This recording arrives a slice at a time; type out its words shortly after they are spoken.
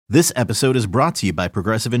This episode is brought to you by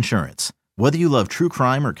Progressive Insurance. Whether you love true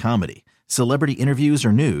crime or comedy, celebrity interviews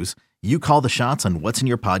or news, you call the shots on what's in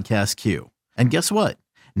your podcast queue. And guess what?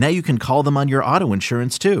 Now you can call them on your auto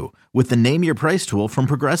insurance too with the Name Your Price tool from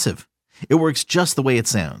Progressive. It works just the way it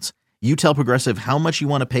sounds. You tell Progressive how much you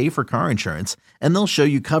want to pay for car insurance, and they'll show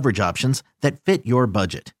you coverage options that fit your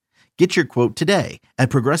budget. Get your quote today at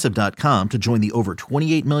Progressive.com to join the over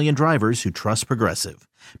 28 million drivers who trust Progressive.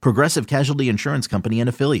 Progressive Casualty Insurance Company and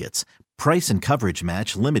Affiliates. Price and coverage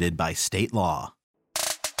match limited by state law.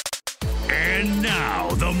 And now,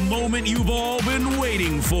 the moment you've all been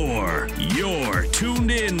waiting for. You're tuned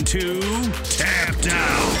in to Tapped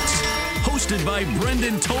Out. Hosted by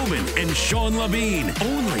Brendan Tobin and Sean Levine.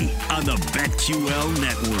 Only on the BetQL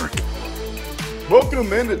Network.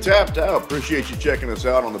 Welcome into Tapped Out. Appreciate you checking us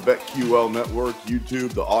out on the BetQL Network, YouTube,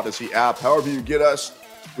 the Odyssey app. However you get us,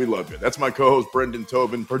 we love you. That's my co-host, Brendan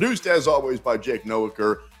Tobin, produced as always by Jake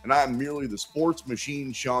Noaker, and I am merely the sports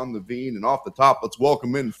machine, Sean Levine. And off the top, let's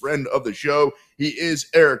welcome in friend of the show. He is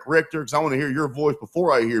Eric Richter, because I want to hear your voice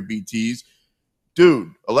before I hear BT's.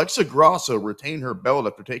 Dude, Alexa Grasso retained her belt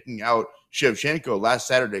after taking out Shevchenko last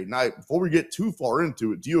Saturday night. Before we get too far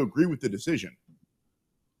into it, do you agree with the decision?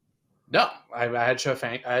 No, I had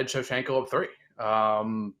Shevchenko up 3.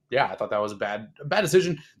 Yeah, I thought that was a bad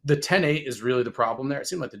decision. The 10-8 is really the problem there. It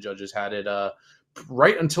seemed like the judges had it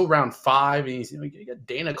right until round 5. And you got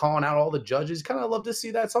Dana calling out all the judges. Kind of love to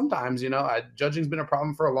see that sometimes. Judging's been a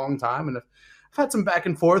problem for a long time, and I've had some back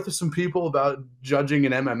and forth with some people about judging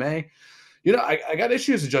in MMA. I got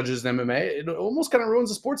issues with judges in MMA. It almost kind of ruins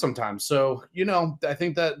the sport sometimes. So, I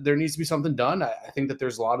think that there needs to be something done. I think that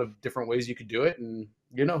there's a lot of different ways you could do it, and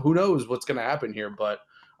who knows what's going to happen here, but.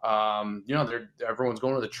 Everyone's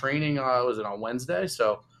going to the training. Was it on Wednesday?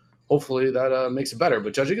 So hopefully that makes it better.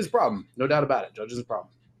 But judging is a problem, no doubt about it. Judging is a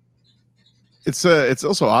problem. It's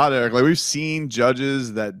also odd, Eric. Like, we've seen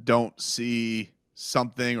judges that don't see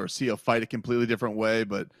something or see a fight a completely different way,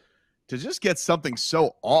 but to just get something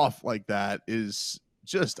so off like that is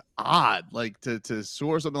just odd. Like to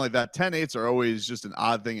score something like that. 10-8s are always just an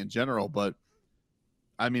odd thing in general, but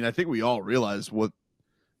I mean, I think we all realize what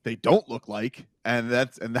they don't look like, and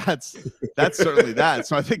that's certainly that.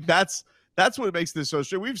 So I think that's what makes this so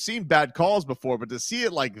strange. We've seen bad calls before, but to see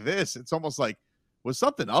it like this, it's almost like, was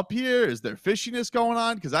something up here? Is there fishiness going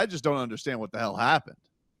on? Because I just don't understand what the hell happened.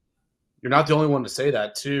 You're not the only one to say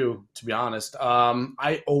that, too, to be honest.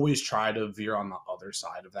 I always try to veer on the other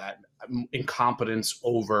side of that. Incompetence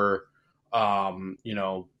over,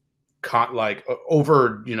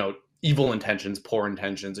 evil intentions, poor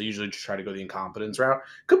intentions. I usually just try to go the incompetence route.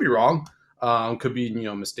 Could be wrong. Could be,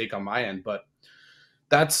 a mistake on my end, but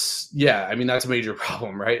that's a major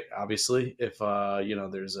problem, right? Obviously, if,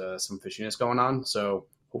 there's some fishiness going on. So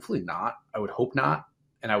hopefully not. I would hope not.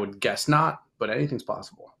 And I would guess not, but anything's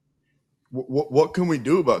possible. What can we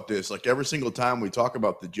do about this? Like, every single time we talk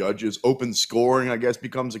about the judges, open scoring, I guess,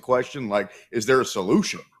 becomes a question. Like, is there a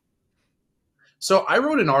solution? So I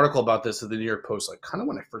wrote an article about this at the New York Post, like kind of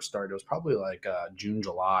when I first started. It was probably like June,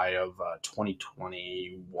 July of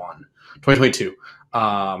 2022.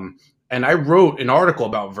 And I wrote an article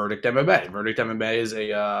about Verdict MMA. Verdict MMA is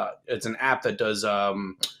it's an app that does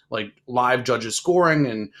like live judges scoring,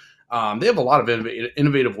 and they have a lot of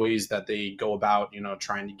innovative ways that they go about,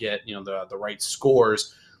 trying to get, the right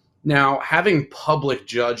scores. Now, having public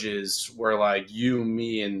judges where like you,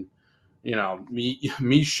 me, and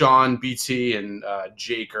me, Sean, BT, and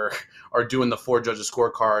Jake are doing the 4 judges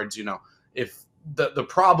scorecards. If the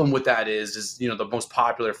problem with that is the most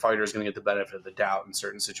popular fighter is going to get the benefit of the doubt in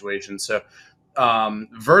certain situations. So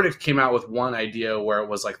Verdict came out with one idea where it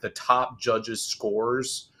was like the top judges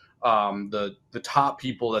scores, the top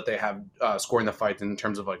people that they have scoring the fight in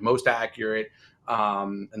terms of like most accurate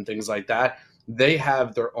and things like that. They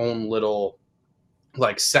have their own little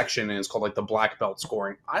like section, and it's called like the black belt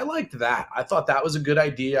scoring. I liked that. I thought that was a good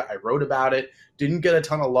idea. I wrote about it. Didn't get a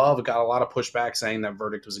ton of love. It got a lot of pushback saying that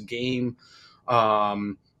Verdict was a game.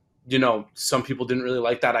 Some people didn't really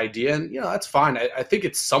like that idea, and that's fine. I think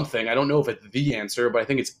it's something. I don't know if it's the answer, but I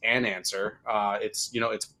think it's an answer. It's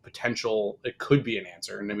potential. It could be an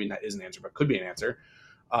answer, and I mean that is an answer, but it could be an answer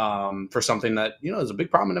for something that is a big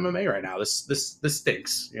problem in MMA right now. This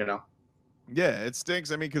stinks. Yeah, it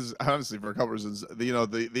stinks. I mean, because honestly, for a couple reasons,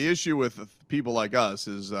 the issue with people like us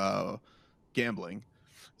is gambling.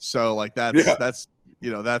 So like that's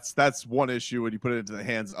one issue when you put it into the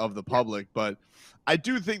hands of the public. But I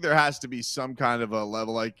do think there has to be some kind of a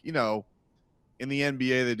level, like in the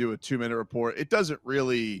NBA they do a 2-minute report. It doesn't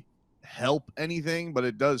really help anything, but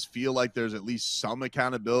it does feel like there's at least some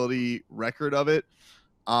accountability record of it.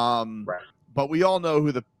 Right. But we all know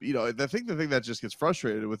who the thing that just gets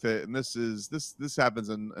frustrated with it, and this happens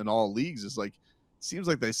in all leagues, is like, it seems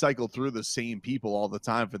like they cycle through the same people all the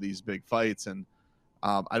time for these big fights, and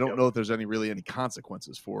I don't know if there's any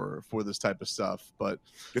consequences for this type of stuff. But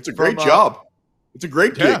it's a great job. It's a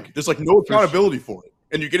great gig. There's like no accountability for it,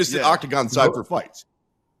 and you get to sit octagon side for fights.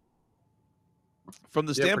 From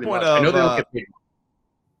the standpoint of, I know they don't get paid.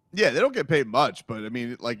 Yeah, they don't get paid much, but I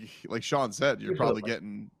mean, like Sean said, you're probably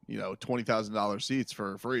getting $20,000 seats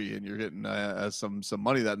for free, and you're getting some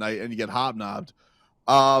money that night, and you get hobnobbed.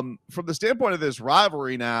 From the standpoint of this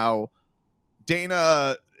rivalry now,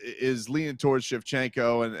 Dana is leaning towards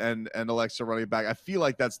Shevchenko and Alexa running back. I feel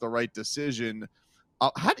like that's the right decision.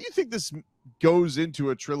 How do you think this goes into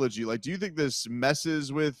a trilogy? Like, do you think this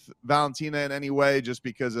messes with Valentina in any way, just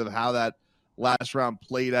because of how that last round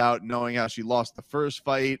played out, knowing how she lost the first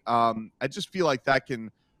fight? I just feel like that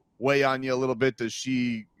can weigh on you a little bit. Does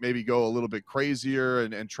she maybe go a little bit crazier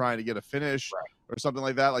and trying to get a finish or something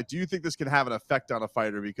like that? Like, do you think this can have an effect on a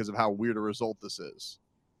fighter because of how weird a result this is?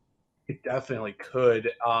 It definitely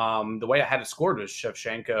could. The way I had it scored was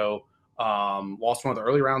Shevchenko lost one of the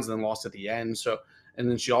early rounds and then lost at the end. So, and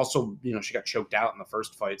then she also, she got choked out in the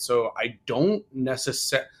first fight. So I don't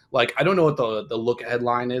necessarily, I don't know what the look ahead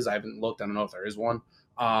line is. I haven't looked. I don't know if there is one.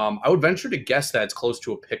 I would venture to guess that it's close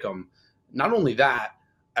to a pick'em. Not only that,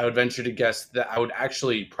 I would venture to guess that I would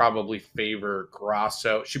actually probably favor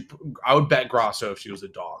Grasso. I would bet Grasso if she was a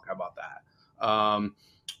dog. How about that?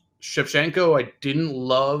 Shevchenko, I didn't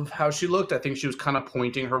love how she looked. I think she was kind of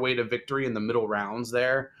pointing her way to victory in the middle rounds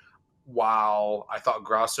there, while I thought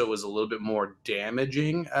Grasso was a little bit more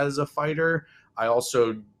damaging as a fighter. I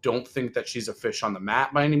also don't think that she's a fish on the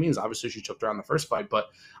mat by any means. Obviously, she choked her out in the first fight, but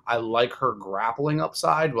I like her grappling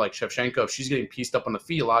upside. Like Shevchenko, if she's getting pieced up on the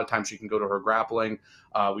feet, a lot of times she can go to her grappling.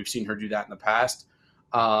 We've seen her do that in the past.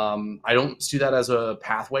 I don't see that as a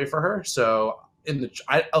pathway for her. So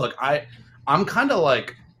I'm kind of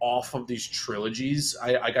like off of these trilogies.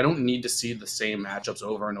 I don't need to see the same matchups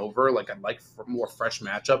over and over. Like, I'd like more fresh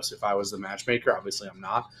matchups if I was the matchmaker. Obviously, I'm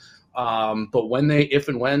not. But if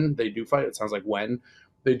and when they do fight, it sounds like when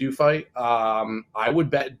they do fight, I would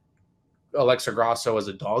bet Alexa Grasso as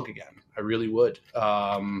a dog again. I really would.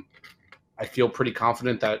 I feel pretty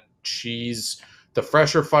confident that she's the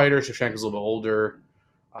fresher fighter. Shevchenko's a little bit older.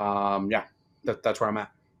 That's where I'm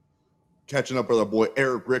at. Catching up with our boy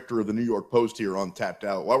Eric Richter of the New York Post here on Tapped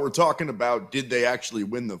Out. While we're talking about did they actually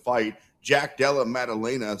win the fight, Jack Della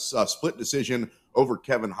Maddalena split decision over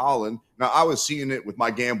Kevin Holland. Now, I was seeing it with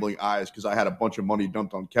my gambling eyes because I had a bunch of money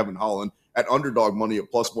dumped on Kevin Holland at underdog money at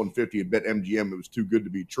plus 150 at BetMGM. It was too good to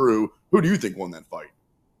be true. Who do you think won that fight?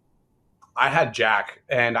 I had Jack,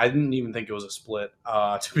 and I didn't even think it was a split,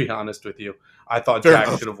 to be honest with you. I thought Jack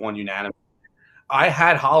should have won unanimously. I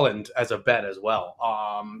had Holland as a bet as well.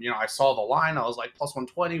 I saw the line. I was like, plus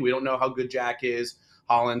 120. We don't know how good Jack is.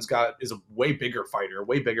 Holland's is a way bigger fighter,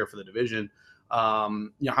 way bigger for the division. How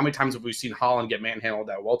many times have we seen Holland get manhandled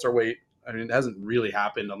at welterweight? I mean, it hasn't really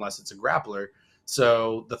happened unless it's a grappler.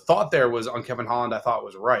 So the thought there was on Kevin Holland, I thought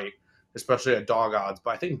was right, especially at dog odds.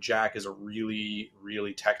 But I think Jack is a really,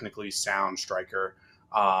 really technically sound striker.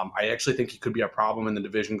 I actually think he could be a problem in the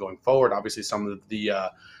division going forward. Obviously, some of the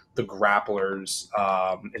grapplers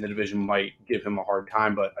in the division might give him a hard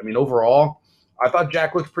time. But, I mean, overall, I thought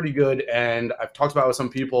Jack looked pretty good. And I've talked about it with some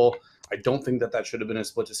people. I don't think that should have been a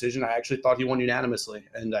split decision. I actually thought he won unanimously.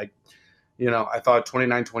 And I thought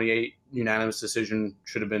 29-28 unanimous decision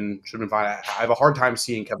should have been fine. I have a hard time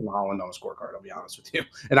seeing Kevin Holland on a scorecard, I'll be honest with you.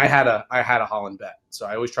 And I had a Holland bet. So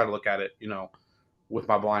I always try to look at it, with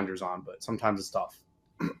my blinders on, but sometimes it's tough.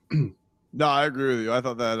 No, I agree with you. I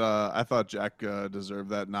thought Jack deserved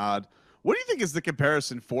that nod. What do you think is the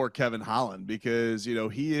comparison for Kevin Holland? Because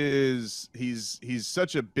he's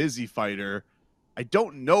such a busy fighter. I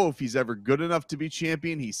don't know if he's ever good enough to be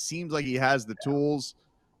champion. He seems like he has the tools.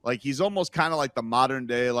 Like, he's almost kind of like the modern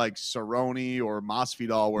day like Cerrone or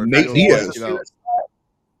Masvidal, where Nate Diaz.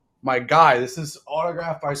 My guy, this is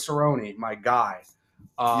autographed by Cerrone. My guy.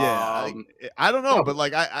 I don't know, but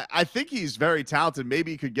like I think he's very talented.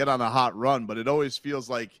 Maybe he could get on a hot run, but it always feels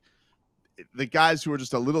like the guys who are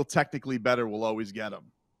just a little technically better will always get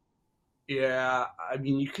him. Yeah, I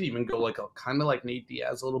mean, you could even go like kind of like Nate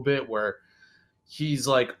Diaz a little bit, where he's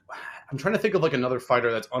like, I'm trying to think of like another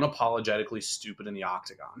fighter that's unapologetically stupid in the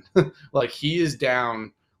octagon. Like, he is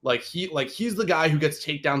down, he's the guy who gets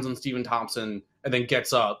takedowns on Stephen Thompson and then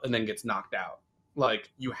gets up and then gets knocked out.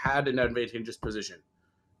 Like, you had an advantageous position.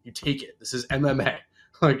 You take it. This is MMA.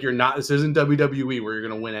 Like, this isn't WWE where you're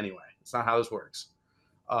going to win anyway. It's not how this works.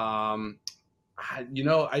 I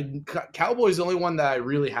Cowboy's the only one that I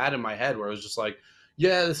really had in my head where I was just like,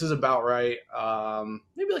 yeah, this is about right.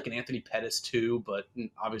 Maybe like an Anthony Pettis too, but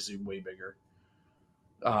obviously way bigger.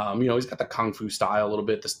 He's got the kung fu style a little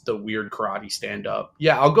bit, the weird karate stand up.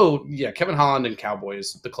 Yeah, I'll go. Yeah, Kevin Holland and Cowboy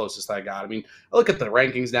is the closest I got. I mean, I look at the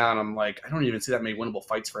rankings now, and I'm like, I don't even see that many winnable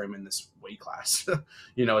fights for him in this weight class.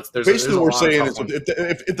 There's basically what we're saying is ones.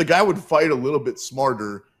 if the guy would fight a little bit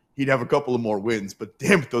smarter, he'd have a couple of more wins. But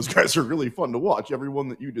damn it, those guys are really fun to watch. Everyone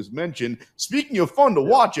that you just mentioned. Speaking of fun to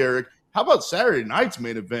watch, Eric, how about Saturday night's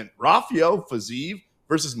main event? Rafael Fiziev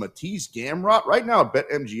versus Matisse Gamrot. Right now at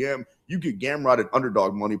BetMGM, you get Gamrot at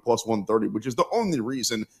underdog money plus 130, which is the only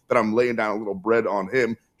reason that I'm laying down a little bread on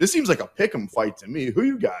him. This seems like a pick'em fight to me. Who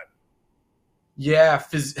you got? Yeah,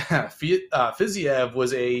 Fiziev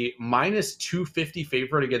was a minus 250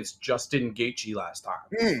 favorite against Justin Gaethje last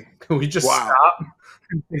time. Can we just stop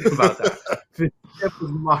and think about that? Fiziev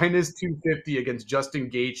was minus 250 against Justin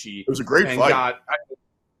Gaethje. It was a great fight.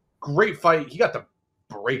 Great fight. He got the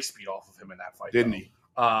break speed off of him in that fight. Didn't he?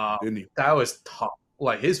 That was tough.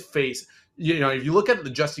 Like his face, if you look at the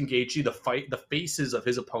Justin Gaethje, the faces of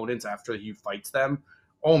his opponents after he fights them,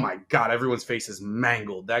 oh my God, everyone's face is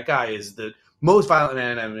mangled. That guy is the most violent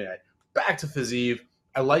man in MMA. Back to Fiziev.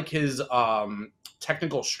 I like his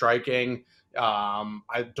technical striking.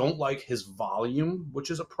 I don't like his volume, which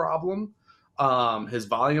is a problem. His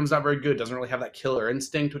volume's not very good. Doesn't really have that killer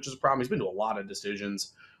instinct, which is a problem. He's been to a lot of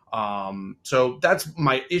decisions. So that's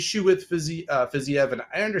my issue with Fiziev, and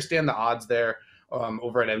I understand the odds there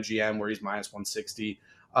over at MGM where he's minus 160.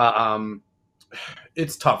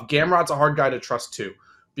 It's tough. Gamrot's a hard guy to trust too,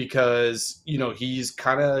 because he's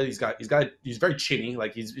very chinny.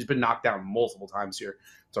 Like he's been knocked down multiple times here.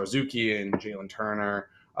 Zarzuki and Jalen Turner.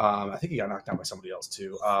 I think he got knocked down by somebody else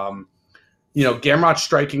too. Gamrot's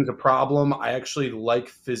striking is a problem. I actually like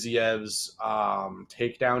Fiziev's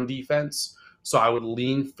takedown defense. So I would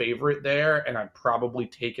lean favorite there, and I'd probably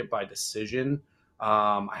take it by decision.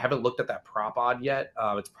 I haven't looked at that prop odd yet.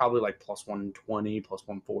 It's probably like plus 120, plus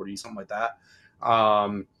 140, something like that.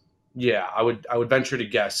 I would venture to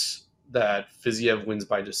guess that Fiziev wins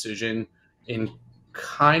by decision in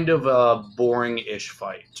kind of a boring-ish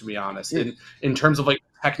fight, to be honest. In terms of like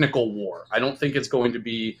technical war, I don't think it's going to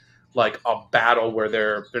be like a battle where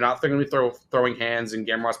they're not going to be throwing hands, and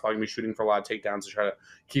Gamrot's probably going to be shooting for a lot of takedowns to try to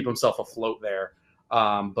keep himself afloat there.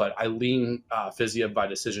 But I lean Fiziev by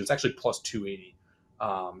decision. It's actually plus 280.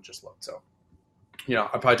 Just looked. So,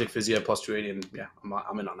 I'd probably take Fiziev plus 280, and yeah,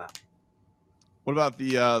 I'm in on that. What about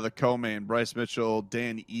the co-main, Bryce Mitchell,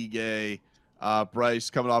 Dan Ige? Bryce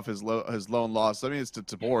coming off his lone loss. I mean, it's to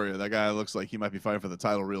Taporia. That guy looks like he might be fighting for the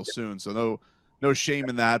title real soon. So no shame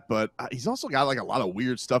in that, but he's also got like a lot of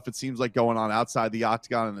weird stuff, it seems like, going on outside the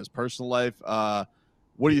octagon in his personal life.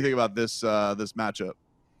 What do you think about this matchup?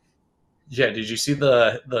 Yeah, did you see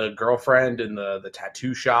the girlfriend in the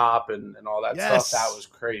tattoo shop and all that stuff? That was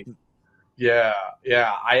crazy. Yeah.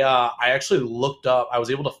 I actually looked up. I was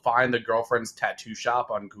able to find the girlfriend's tattoo shop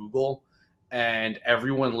on Google, and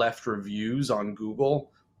everyone left reviews on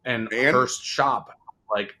Google, and her shop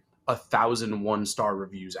like 1,000 one-star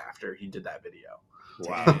reviews after he did that video.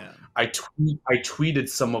 Wow. I tweeted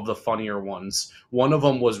some of the funnier ones. One of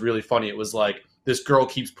them was really funny. It was like, this girl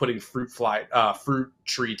keeps putting fruit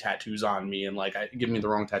tree tattoos on me, and like, give me the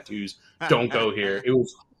wrong tattoos. Don't go here. It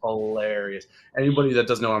was hilarious. Anybody that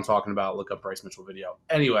doesn't know what I'm talking about, look up Bryce Mitchell video.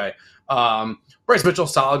 Anyway, Bryce Mitchell,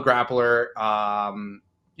 solid grappler.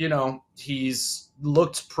 He's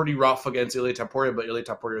looked pretty rough against Ilia Topuria, but Ilia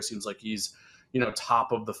Topuria seems like he's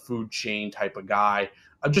top of the food chain type of guy.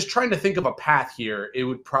 I'm just trying to think of a path here. It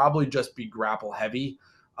would probably just be grapple heavy.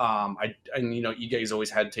 Ige's always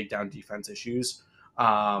had takedown defense issues.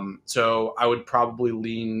 So I would probably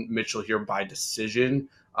lean Mitchell here by decision.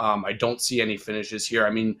 I don't see any finishes here.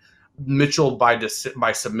 I mean, Mitchell by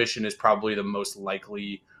submission is probably the most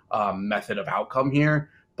likely method of outcome here.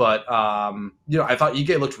 But, I thought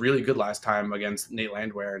Ige looked really good last time against Nate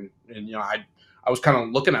Landwehr. And I was kind of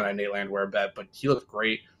looking at a Nate Landwehr bet, but he looked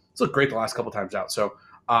great. He's looked great the last couple times out. So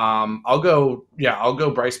I'll go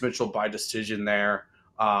Bryce Mitchell by decision there.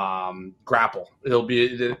 Grapple.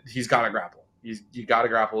 He's got to grapple. You got to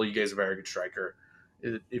grapple. Ige's a very good striker.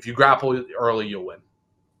 If you grapple early, you'll win.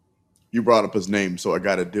 You brought up his name, so I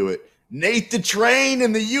got to do it. Nate the Train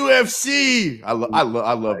in the UFC. I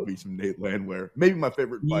love me some Nate Landwehr. Maybe my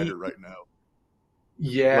favorite fighter right now.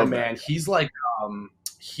 Yeah, love man. That. He's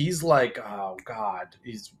like, oh God,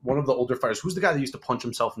 he's one of the older fighters. Who's the guy that used to punch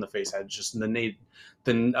himself in the face? I just the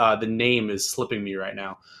name is slipping me right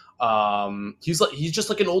now. He's just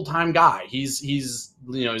like an old time guy. He's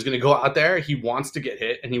going to go out there. He wants to get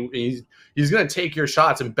hit, and he's going to take your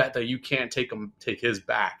shots and bet that you can't take his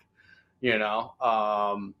back.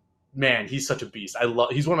 Man, he's such a beast.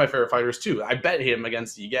 He's one of my favorite fighters too. I bet him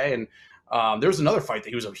against Ige, and there was another fight that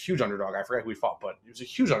he was a huge underdog. I forget who he fought, but he was a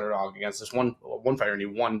huge underdog against this one fighter, and he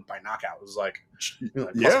won by knockout. It was like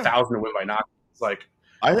plus 1,000 to win by knockout. It's like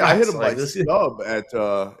I hit him like sub at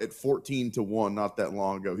 14-1 not that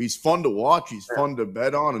long ago. He's fun to watch. He's fun to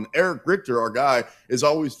bet on. And Eric Richter, our guy, is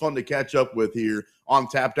always fun to catch up with here on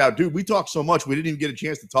Tapped Out. Dude, we talked so much we didn't even get a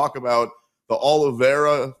chance to talk about the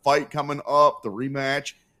Oliveira fight coming up, the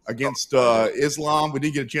rematch against Islam. We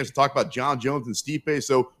didn't get a chance to talk about John Jones and Stipe,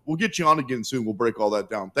 so we'll get you on again soon. We'll break all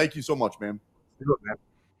that down. Thank you so much, man. Good, man.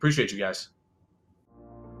 Appreciate you guys.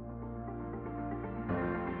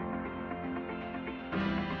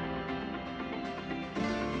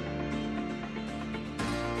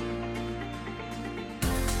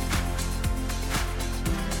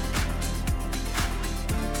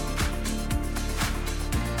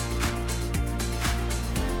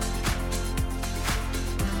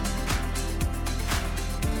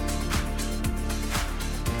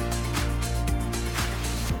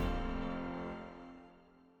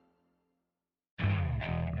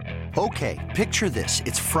 Okay, picture this.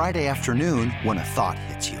 It's Friday afternoon when a thought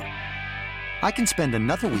hits you. I can spend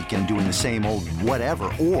another weekend doing the same old whatever,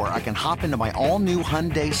 or I can hop into my all-new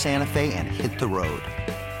Hyundai Santa Fe and hit the road.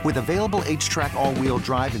 With available H-Track all-wheel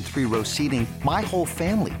drive and 3-row seating, my whole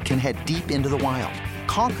family can head deep into the wild.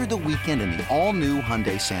 Conquer the weekend in the all-new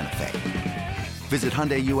Hyundai Santa Fe. Visit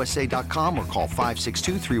HyundaiUSA.com or call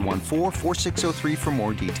 562-314-4603 for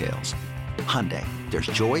more details. Hyundai, there's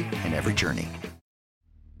joy in every journey.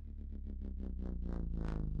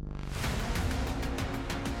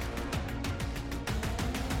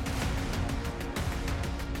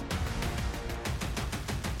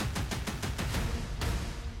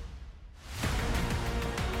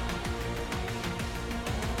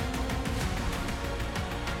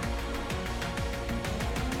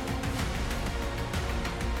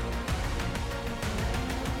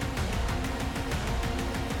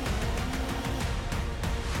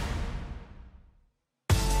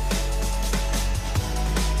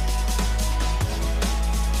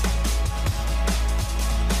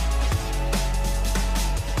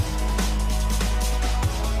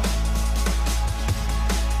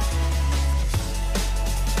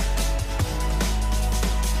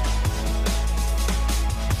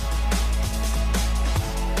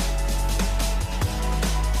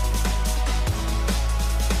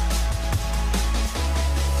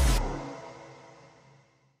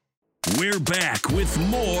 We're back with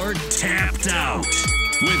more Tapped Out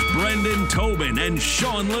with Brendan Tobin and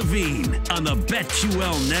Sean Levine on the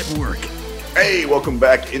BetQL Network. Hey, welcome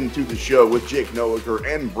back into the show with Jake Noaker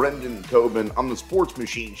and Brendan Tobin. I'm the sports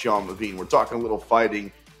machine, Sean Levine. We're talking a little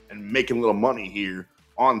fighting and making a little money here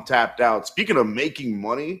on Tapped Out. Speaking of making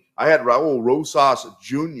money, I had Raul Rosas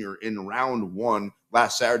Jr. in round one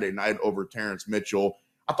last Saturday night over Terrence Mitchell.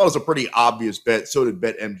 I thought it was a pretty obvious bet. So did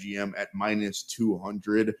BetMGM at minus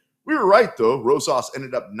 200. We were right, though. Rosas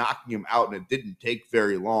ended up knocking him out, and it didn't take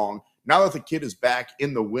very long. Now that the kid is back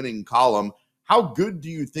in the winning column, how good do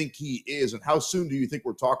you think he is, and how soon do you think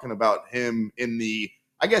we're talking about him in the,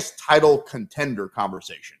 I guess, title contender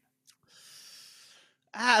conversation?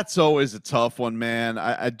 That's always a tough one, man.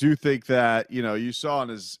 I do think that, you saw in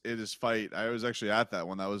his fight, I was actually at that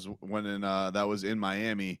one. That was that was in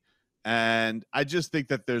Miami. And I just think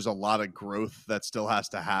that there's a lot of growth that still has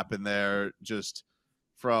to happen there, just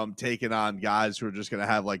from taking on guys who are just going to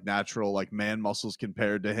have like natural like man muscles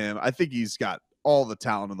compared to him. I think he's got all the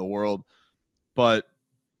talent in the world, but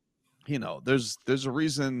there's a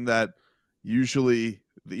reason that usually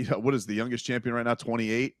what is the youngest champion right now?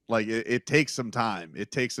 28. Like it takes some time.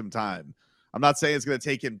 I'm not saying it's going to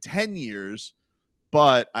take him 10 years,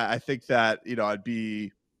 but I think that, I'd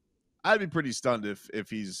be pretty stunned if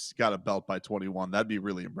he's got a belt by 21. That'd be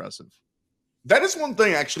really impressive. That is one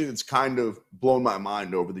thing, actually, that's kind of blown my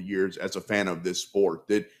mind over the years as a fan of this sport,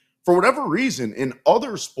 that for whatever reason, in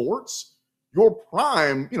other sports, your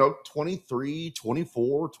prime, 23,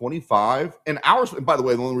 24, 25, and ours, and by the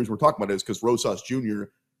way, the only reason we're talking about it is because Rosas Jr.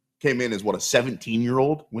 came in as, a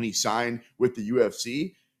 17-year-old when he signed with the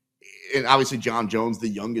UFC. And obviously John Jones, the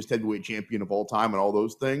youngest heavyweight champion of all time and all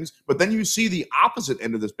those things. But then you see the opposite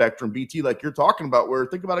end of the spectrum, BT, like you're talking about, where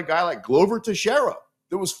think about a guy like Glover Teixeira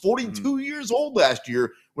that was 42 years old last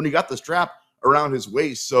year when he got the strap around his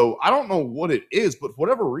waist. So I don't know what it is, but for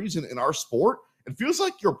whatever reason in our sport, it feels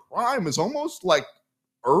like your prime is almost like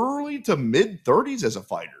early to mid 30s as a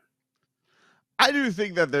fighter. I do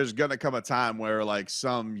think that there's gonna come a time where like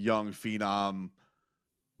some young phenom,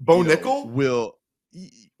 Bo Nickel? Well,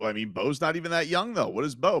 I mean, Bo's not even that young though. What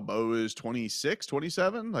is Bo? Bo is 26,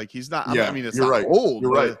 27. Like he's not. Yeah, I mean, it's you're not right. old.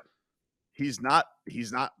 You're but right. He's not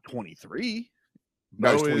 23.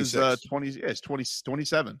 No, he's Bo is 26. 20. Yeah, it's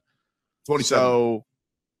 27. 27. So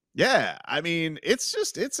yeah, I mean, it's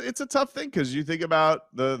a tough thing because you think about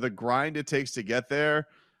the grind it takes to get there,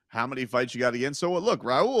 how many fights you got to get in. So look,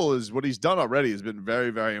 Raul is what he's done already has been very,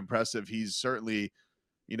 very impressive. He's certainly,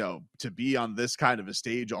 to be on this kind of a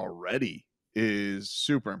stage already is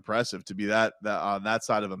super impressive to be that on that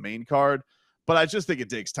side of a main card. But I just think it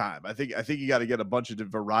takes time. I think you got to get a bunch of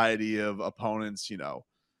variety of opponents,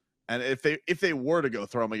 and if they were to go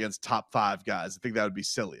throw them against top 5 guys, I think that would be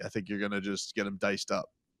silly. I think you're going to just get them diced up.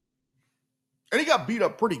 And he got beat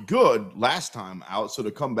up pretty good last time out. So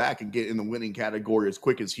to come back and get in the winning category as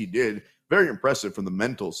quick as he did, very impressive from the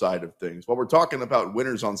mental side of things. While we're talking about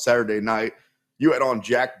winners on Saturday night, you had on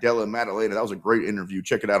Jack Della Maddalena. That was a great interview.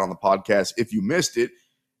 Check it out on the podcast if you missed it.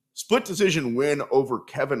 Split decision win over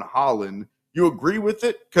Kevin Holland. You agree with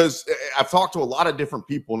it? Because I've talked to a lot of different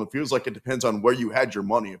people, and it feels like it depends on where you had your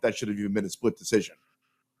money, if that should have even been a split decision.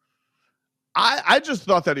 I just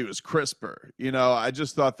thought that he was crisper. I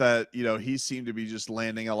just thought that, he seemed to be just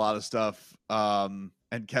landing a lot of stuff. And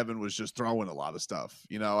Kevin was just throwing a lot of stuff.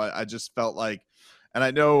 I just felt like, and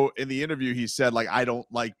I know in the interview he said, like, I don't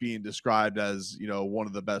like being described as, one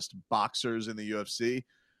of the best boxers in the UFC.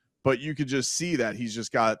 But you could just see that he's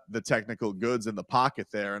just got the technical goods in the pocket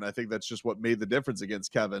there. And I think that's just what made the difference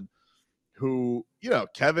against Kevin, who,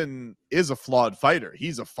 Kevin is a flawed fighter.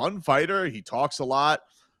 He's a fun fighter. He talks a lot.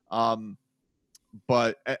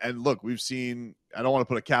 But look, we've seen, I don't want to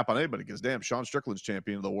put a cap on anybody because damn, Sean Strickland's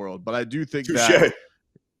champion of the world. But I do think that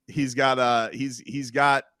he's got he's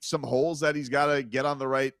got some holes that he's got to get on the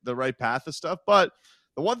right path of stuff. But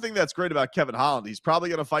the one thing that's great about Kevin Holland, he's probably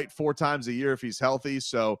going to fight 4 times a year if he's healthy.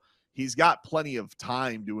 So he's got plenty of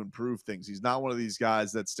time to improve things. He's not one of these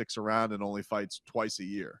guys that sticks around and only fights twice a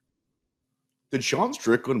year. Did Sean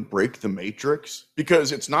Strickland break the matrix?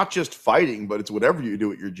 Because it's not just fighting, but it's whatever you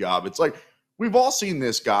do at your job. It's like, we've all seen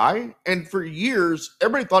this guy, and for years,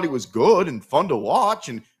 everybody thought he was good and fun to watch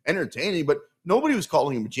and entertaining, but nobody was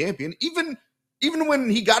calling him a champion. Even when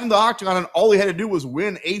he got in the octagon and all he had to do was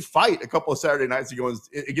win a fight a couple of Saturday nights ago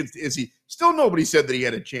against Izzy, still nobody said that he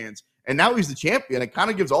had a chance. And now he's the champion. It kind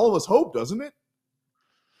of gives all of us hope, doesn't it?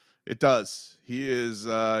 It does. He is.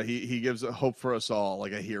 He gives a hope for us all,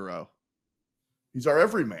 like a hero. He's our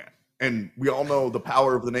everyman. And we all know the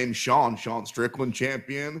power of the name Sean. Sean Strickland,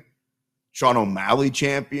 champion. Sean O'Malley,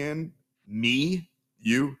 champion. Me,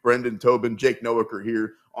 you, Brendan Tobin, Jake Noacker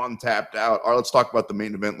here on Tapped Out. All right, let's talk about the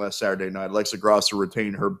main event last Saturday night. Alexa Grasso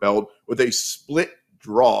retained her belt with a split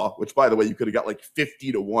draw, which, by the way, you could have got like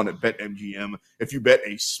 50-1 at BetMGM if you bet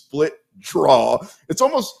a split draw. It's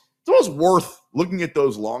almost worth looking at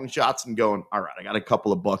those long shots and going, all right, I got a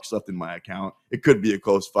couple of bucks left in my account. It could be a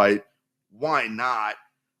close fight. Why not?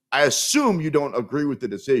 I assume you don't agree with the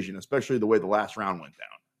decision, especially the way the last round went down.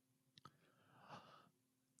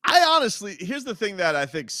 I honestly, here's the thing that I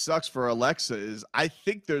think sucks for Alexa is I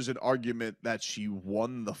think there's an argument that she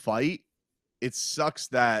won the fight. It sucks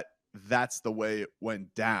that that's the way it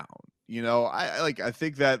went down. I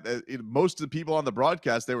think that most of the people on the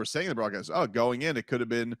broadcast, they were saying the broadcast, going in, it could have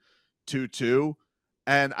been 2-2.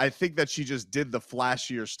 And I think that she just did the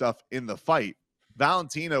flashier stuff in the fight.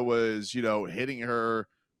 Valentina was, hitting her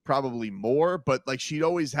probably more, but like she'd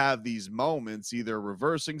always have these moments, either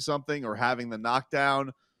reversing something or having the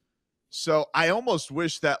knockdown. So I almost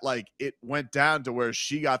wish that like it went down to where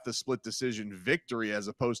she got the split decision victory as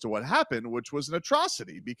opposed to what happened, which was an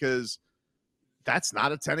atrocity because that's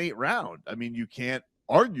not a 10-8 round. I mean, you can't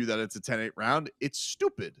argue that it's a 10-8 round. It's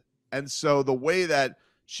stupid. And so the way that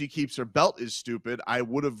she keeps her belt is stupid. I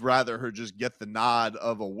would have rather her just get the nod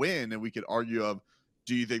of a win and we could argue of,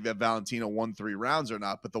 do you think that Valentina won 3 rounds or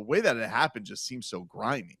not? But the way that it happened just seems so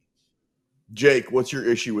grimy. Jake, what's your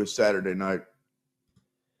issue with Saturday night?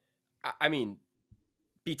 I mean,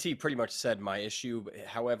 BT pretty much said my issue.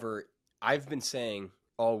 However, I've been saying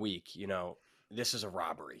all week, this is a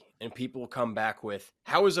robbery. And people will come back with,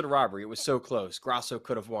 how is it a robbery? It was so close. Grasso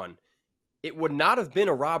could have won. It would not have been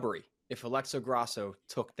a robbery if Alexa Grasso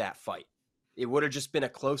took that fight. It would have just been a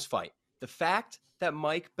close fight. The fact that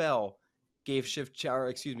Mike Bell gave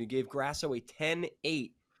Grasso a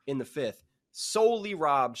 10-8 in the 5th solely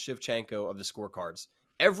robbed Shevchenko of the scorecards.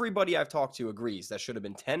 Everybody I've talked to agrees that should have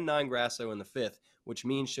been 10-9 Grasso in the 5th, which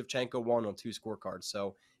means Shevchenko won on 2 scorecards.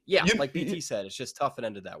 So, yeah, like BT said, it's just tough it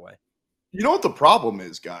ended that way. You know what the problem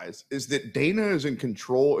is, guys, is that Dana is in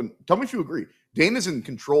control, and tell me if you agree. Dana's in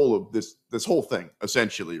control of this whole thing,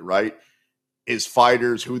 essentially, right? His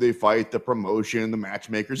fighters, who they fight, the promotion, the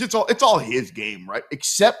matchmakers. It's all his game, right?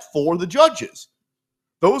 Except for the judges.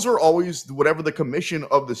 Those are always whatever the commission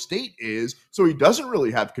of the state is, so he doesn't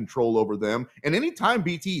really have control over them. And anytime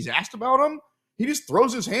BT's asked about them, he just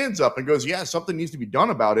throws his hands up and goes, yeah, something needs to be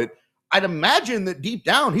done about it. I'd imagine that deep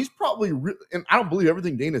down, he's probably, and I don't believe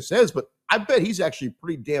everything Dana says, but I bet he's actually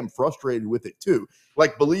pretty damn frustrated with it too.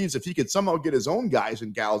 Like, believes if he could somehow get his own guys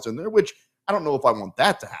and gals in there, which I don't know if I want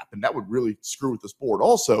that to happen. That would really screw with the sport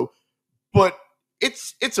also. But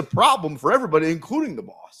it's a problem for everybody, including the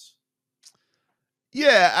boss.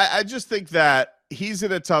 Yeah, I just think that he's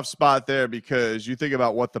in a tough spot there because you think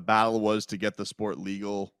about what the battle was to get the sport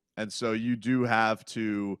legal. And so you do have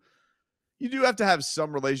to have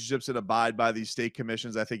some relationships and abide by these state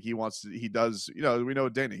commissions. I think he does, we know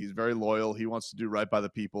Dana, he's very loyal. He wants to do right by the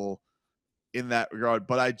people in that regard.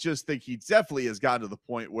 But I just think he definitely has gotten to the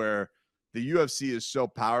point where the UFC is so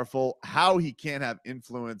powerful, how he can't have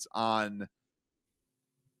influence on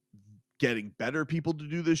getting better people to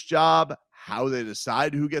do this job, how they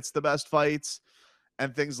decide who gets the best fights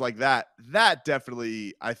and things like that. That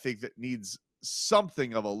definitely, I think, that needs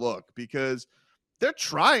something of a look because they're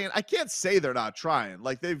trying. I can't say they're not trying.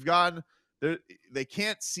 Like, they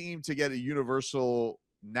can't seem to get a universal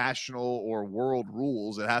national or world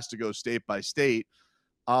rules. It has to go state by state.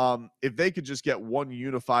 If they could just get one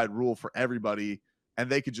unified rule for everybody and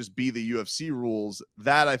they could just be the UFC rules,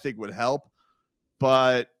 that I think would help.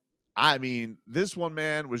 But I mean, this one,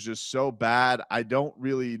 man, was just so bad. I don't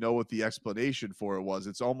really know what the explanation for it was.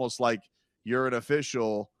 It's almost like you're an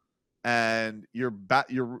official and you're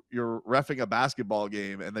reffing a basketball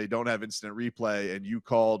game and they don't have instant replay and you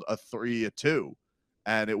called a 3-2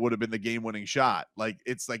 and it would have been the game-winning shot. Like,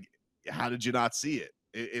 it's like, how did you not see it?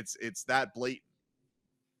 It's that blatant.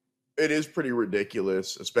 It is pretty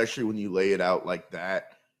ridiculous, especially when you lay it out like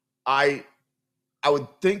that. I would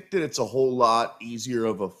think that it's a whole lot easier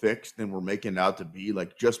of a fix than we're making it out to be.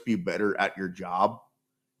 Like, just be better at your job.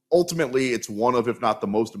 Ultimately, it's one of, if not the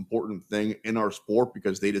most important thing in our sport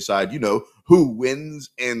because they decide, who wins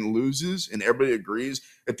and loses. And everybody agrees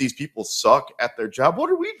that these people suck at their job. What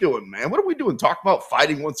are we doing, man? What are we doing? Talk about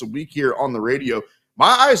fighting once a week here on the radio. My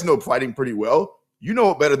eyes know fighting pretty well. You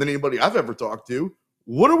know it better than anybody I've ever talked to.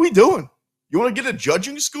 What are we doing? You want to get a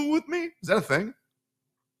judging school with me? Is that a thing?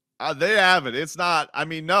 They have it. It's not. I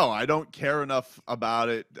mean, no, I don't care enough about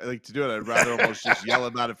it to do it. I'd rather almost just yell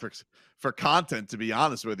about it for content, to be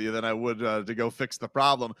honest with you, than I would to go fix the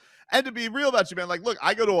problem. And to be real about you, man, like, look,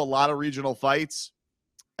 I go to a lot of regional fights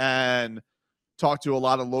and talk to a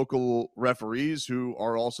lot of local referees who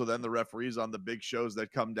are also then the referees on the big shows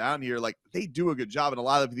that come down here. Like, they do a good job. And a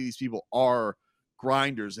lot of these people are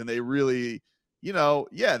grinders and they really,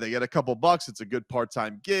 they get a couple bucks. It's a good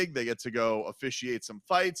part-time gig. They get to go officiate some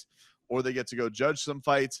fights or they get to go judge some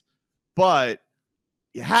fights. But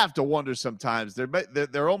you have to wonder sometimes.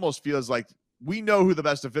 There almost feels like we know who the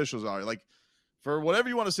best officials are. Like, for whatever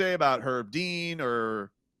you want to say about Herb Dean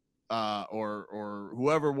or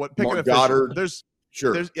whoever, pick Mark an official. Goddard.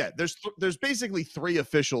 There's basically three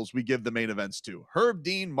officials we give the main events to: Herb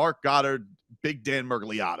Dean, Mark Goddard, Big Dan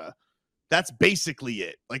Murgliata. That's basically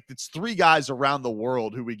it. Like, it's three guys around the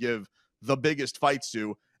world who we give the biggest fights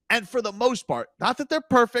to. And for the most part, not that they're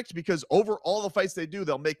perfect, because over all the fights they do,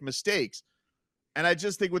 they'll make mistakes. And I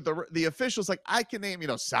just think with the officials, like, I can name,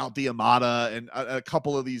 Sal Diamata and a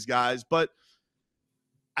couple of these guys, but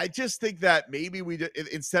I just think that maybe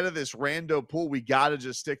instead of this rando pool, we got to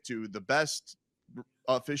just stick to the best,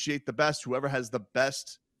 officiate the best, whoever has the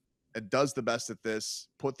best and does the best at this,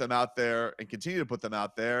 put them out there and continue to put them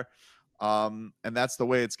out there. And that's the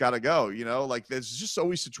way it's got to go. Like, there's just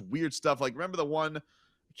always such weird stuff. Like, remember the one,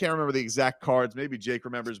 I can't remember the exact cards. Maybe Jake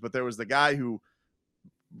remembers, but there was the guy who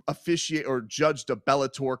officiate or judged a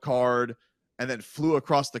Bellator card and then flew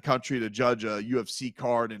across the country to judge a UFC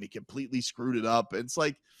card and he completely screwed it up. And it's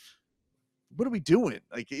like, what are we doing?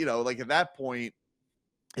 Like, like at that point,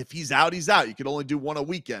 if he's out, he's out. You can only do one a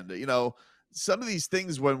weekend. Some of these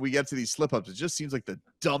things, when we get to these slip ups, it just seems like the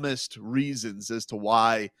dumbest reasons as to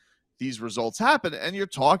why these results happen. And you're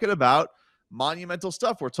talking about monumental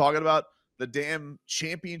stuff. We're talking about the damn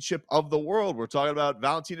championship of the world. We're talking about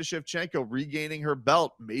Valentina Shevchenko regaining her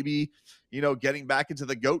belt, maybe, getting back into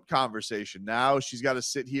the GOAT conversation. Now she's got to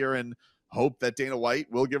sit here and hope that Dana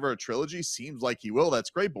White will give her a trilogy. Seems like he will. That's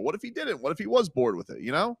great. But what if he didn't? What if he was bored with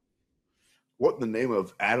it? What in the name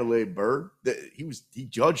of Adelaide Bird? He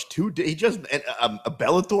judged he judged a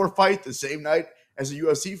Bellator fight the same night as a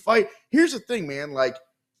UFC fight. Here's the thing, man. Like,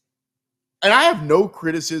 And I have no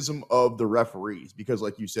criticism of the referees because,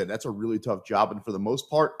 like you said, that's a really tough job. And for the most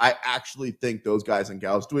part, I actually think those guys and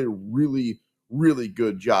gals do a really, really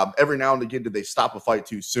good job. Every now and again, did they stop a fight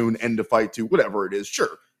too soon, end a fight too, whatever it is?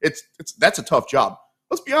 Sure, that's a tough job.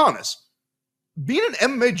 Let's be honest. Being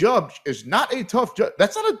an MMA judge is not a tough job.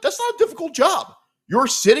 That's not a difficult job. You're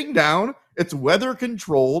sitting down. It's weather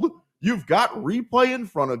controlled. You've got replay in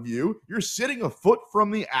front of you. You're sitting a foot from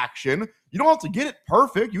the action. You don't have to get it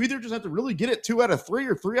perfect. You either just have to really get it 2 out of 3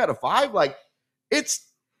 or 3 out of 5. Like, it's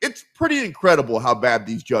pretty incredible how bad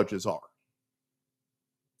these judges are.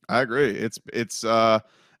 I agree. And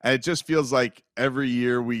it just feels like every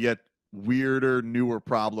year we get weirder, newer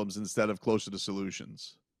problems instead of closer to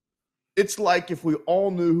solutions. It's like if we all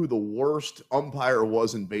knew who the worst umpire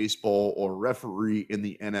was in baseball or referee in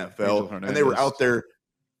the NFL, and they were out there.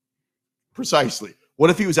 Precisely. What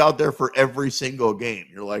if he was out there for every single game?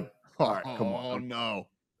 You're like, all right, come on. Oh, no.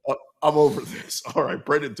 I'm over this. All right,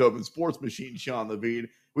 Brendan Tobin, Sports Machine, Sean Levine.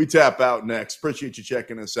 We tap out next. Appreciate you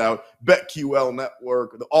checking us out. BetQL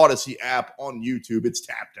Network, the Odyssey app on YouTube. It's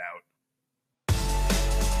tapped out.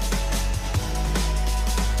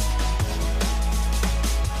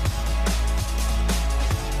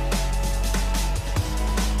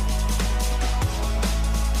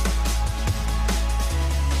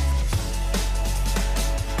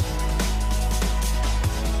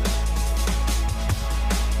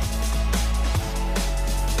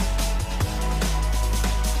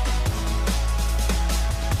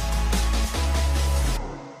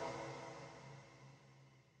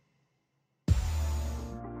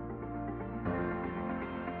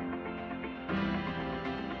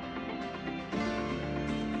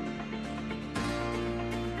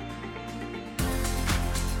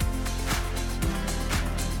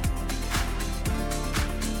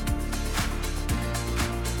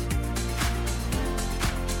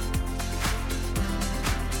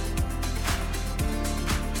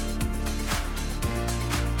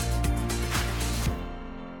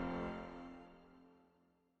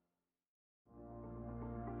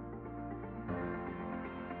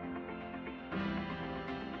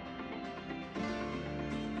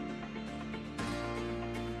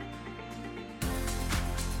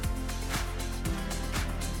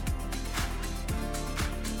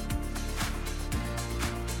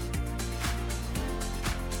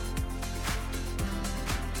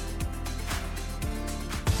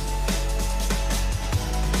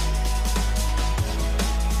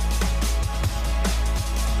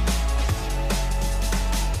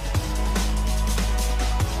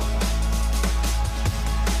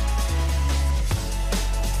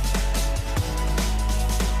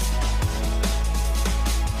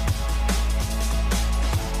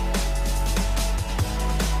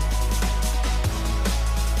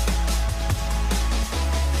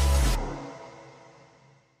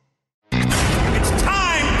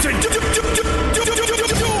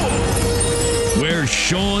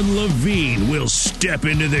 Sean Levine will step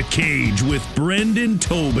into the cage with Brendan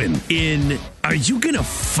Tobin in Are You Gonna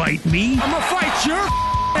Fight Me? I'm gonna fight your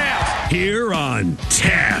ass! Here on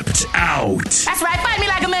Tapped Out. That's right, fight me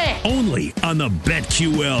like a man. Only on the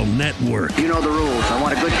BetQL Network. You know the rules. I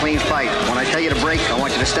want a good, clean fight. When I tell you to break, I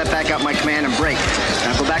want you to step back up my command and break.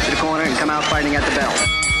 Now go back to the corner and come out fighting at the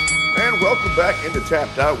bell. And welcome back into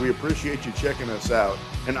Tapped Out. We appreciate you checking us out.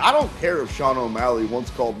 And I don't care if Sean O'Malley once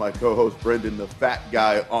called my co-host Brendan the fat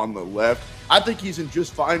guy on the left. I think he's in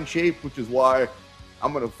just fine shape, which is why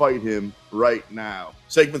I'm going to fight him right now.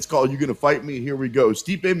 Segment's called You Gonna Fight Me? Here we go.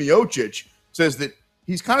 Stipe Miocic says that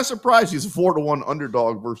he's kind of surprised he's a 4-1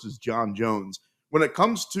 underdog versus John Jones. When it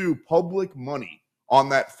comes to public money on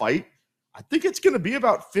that fight, I think it's going to be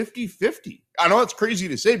about 50-50. I know it's crazy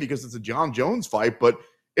to say because it's a John Jones fight, but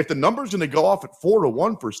if the number's going to go off at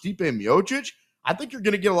 4-1 for Stipe Miocic, I think you're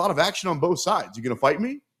going to get a lot of action on both sides. You going to fight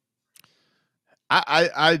me?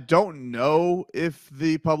 I don't know if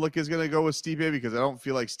the public is going to go with Stipe because I don't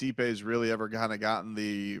feel like Stipe has really ever kind of gotten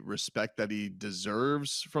the respect that he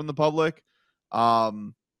deserves from the public.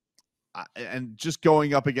 And just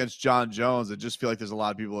going up against John Jones, I just feel like there's a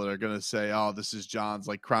lot of people that are going to say, oh, this is John's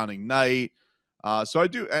like crowning night. So I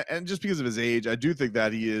do. And just because of his age, I do think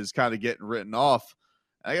that he is kind of getting written off.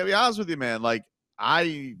 I gotta be honest with you, man. Like,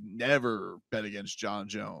 I never bet against John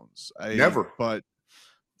Jones. Never. But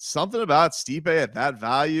something about Stipe at that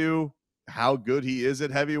value, how good he is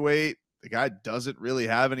at heavyweight, the guy doesn't really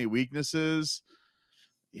have any weaknesses.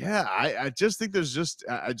 Yeah, I just think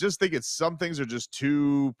it's some things are just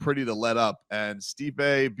too pretty to let up. And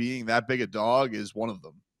Stipe being that big a dog is one of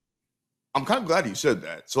them. I'm kind of glad you said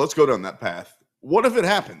that. So let's go down that path. what if it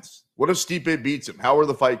happens? What if Stipe beats him? However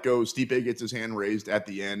the fight goes, Stipe gets his hand raised at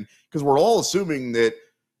the end, because we're all assuming that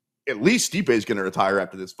at least Stipe is going to retire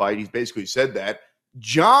after this fight. He's basically said that.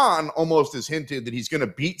 John almost has hinted that he's going to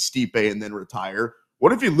beat Stipe and then retire.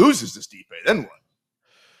 What if he loses to Stipe? Then what?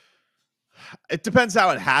 It depends how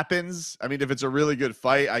it happens. I mean, if it's a really good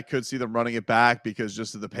fight, I could see them running it back because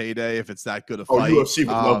just of the payday, if it's that good a fight. UFC would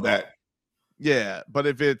love that. Yeah, but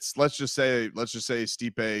if it's let's just say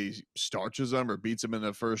Stipe starches him or beats him in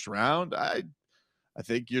the first round, I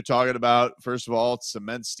think you're talking about, first of all,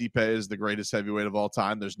 cement Stipe is the greatest heavyweight of all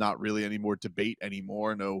time. There's not really any more debate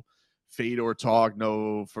anymore. No Fedor talk,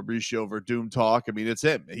 no Fabricio Verdum talk. I mean, it's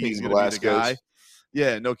him. He's going to be the guy.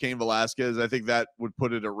 Yeah, no Cain Velasquez. I think that would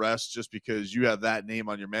put it at rest just because you have that name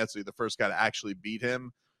on your mantle. You're the first guy to actually beat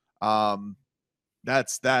him.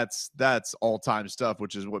 That's all-time stuff,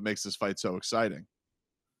 which is what makes this fight so exciting.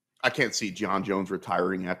 I can't see John Jones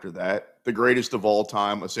retiring after that. The greatest of all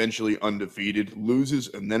time, essentially undefeated, loses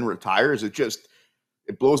and then retires.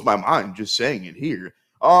 It blows my mind just saying it here.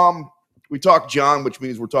 We talk John, which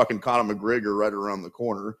means we're talking Conor McGregor right around the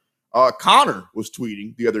corner. Conor was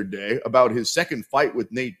tweeting the other day about his second fight with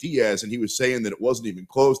Nate Diaz, and he was saying that it wasn't even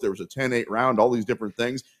close. There was a 10-8 round, all these different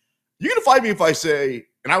things. You're going to fight me if I say,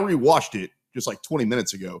 and I rewatched it just like 20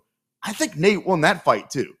 minutes ago, I think Nate won that fight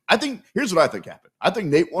too. Here's what I think happened. I think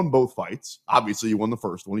Nate won both fights. Obviously, he won the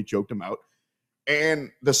first one. He choked him out. And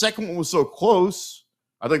the second one was so close,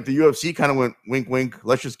 I think the UFC kind of went, wink, wink,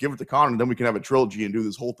 let's just give it to Conor, and then we can have a trilogy and do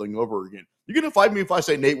this whole thing over again. You're going to fight me if I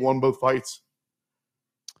say Nate won both fights?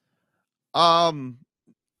 Yeah,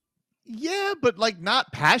 but like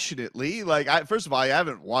not passionately. Like first of all, I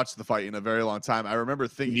haven't watched the fight in a very long time. I remember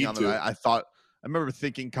thinking on the night, I thought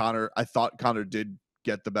Conor did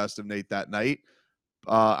get the best of Nate that night.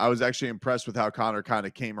 I was actually impressed with how Conor kind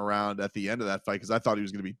of came around at the end of that fight because I thought he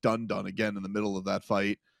was going to be done again in the middle of that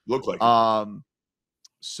fight. Looked like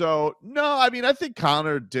So no, I mean, I think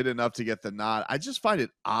Conor did enough to get the nod. I just find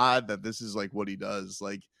it odd that this is like what he does.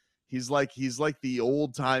 Like he's like the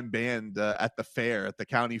old time band at the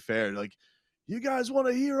county fair. Like, you guys want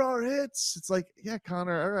to hear our hits? It's like, yeah,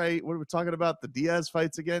 Conor. All right, what are we talking about? The Diaz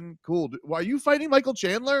fights again? Cool. Why are you fighting Michael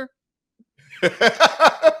Chandler?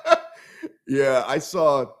 Yeah, I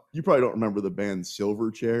saw. You probably don't remember the band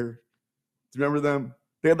Silverchair. Do you remember them?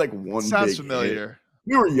 They had like one. Sounds big familiar. Hit.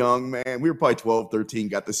 We were young, man. We were probably 12, 13,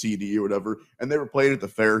 got the CD or whatever, and they were playing at the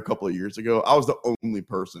fair a couple of years ago. I was the only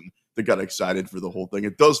person that got excited for the whole thing.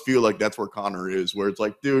 It does feel like that's where Conor is, where it's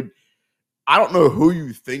like, dude, I don't know who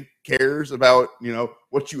you think cares about,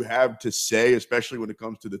 what you have to say, especially when it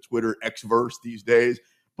comes to the Twitter X-verse these days,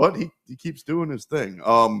 but he keeps doing his thing.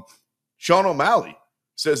 Sean O'Malley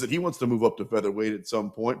says that he wants to move up to featherweight at some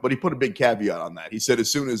point, but he put a big caveat on that. He said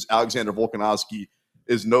as soon as Alexander Volkanovski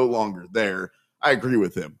is no longer there, I agree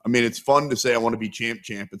with him. I mean, it's fun to say I want to be champ.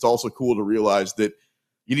 It's also cool to realize that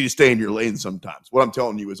you need to stay in your lane sometimes. What I'm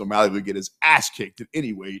telling you is O'Malley would get his ass kicked at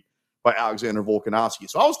any weight by Alexander Volkanovski.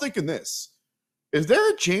 So I was thinking this. Is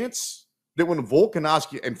there a chance that when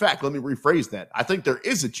Volkanovski – in fact, let me rephrase that. I think there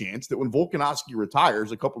is a chance that when Volkanovski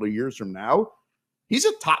retires a couple of years from now, he's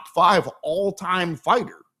a top 5 all-time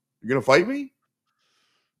fighter. You going to fight me?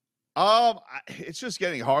 It's just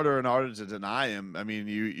getting harder and harder to deny him. I mean,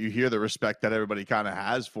 you hear the respect that everybody kind of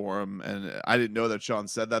has for him, and I didn't know that Sean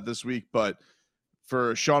said that this week, but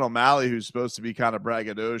for Sean O'Malley, who's supposed to be kind of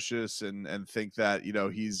braggadocious and think that,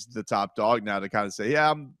 he's the top dog now, to kind of say, yeah,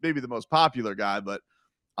 I'm maybe the most popular guy, but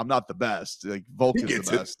I'm not the best. Like Volk is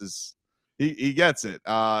the best. He gets it.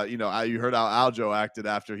 You heard how Aljo acted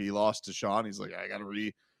after he lost to Sean. He's like, I got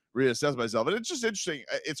to reassess myself. And it's just interesting.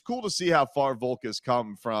 It's cool to see how far Volk has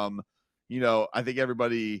come from, I think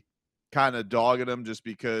everybody kind of dogging him just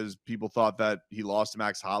because people thought that he lost to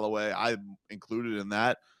Max Holloway. I'm included in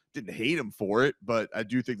that. Didn't hate him for it, but I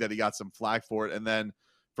do think that he got some flack for it. And then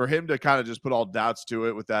for him to kind of just put all doubts to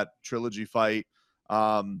it with that trilogy fight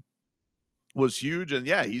was huge. And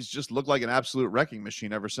yeah, he's just looked like an absolute wrecking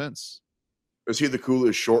machine ever since. Is he the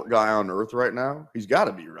coolest short guy on earth right now? He's got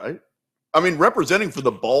to be, right? I mean, representing for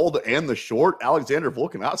the bald and the short, Alexander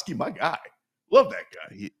Volkanovski, my guy. Love that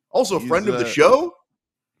guy. Also a friend of the show.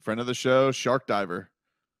 Friend of the show, shark diver.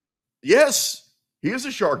 Yes, he is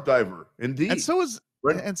a shark diver, indeed. And so was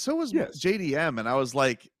JDM. And I was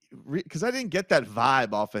like, because I didn't get that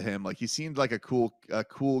vibe off of him. Like he seemed like a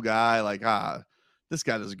cool guy. Like, this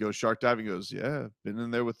guy doesn't go shark diving. He goes, yeah, been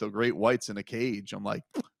in there with the great whites in a cage. I'm like,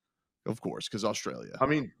 of course, because Australia. I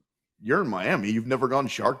mean, you're in Miami. You've never gone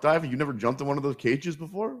shark diving? You've never jumped in one of those cages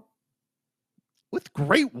before? With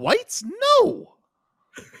great whites? No.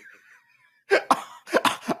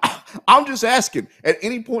 I'm just asking, at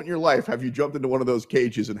any point in your life, have you jumped into one of those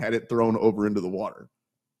cages and had it thrown over into the water?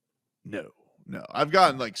 No. I've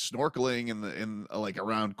gone like snorkeling in like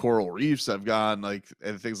around coral reefs. I've gone like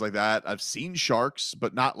and things like that. I've seen sharks,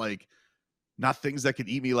 but not things that could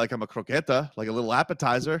eat me like I'm a croqueta, like a little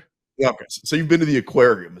appetizer. Okay, so you've been to the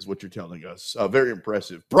aquarium, is what you're telling us. Very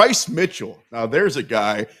impressive. Bryce Mitchell. Now, there's a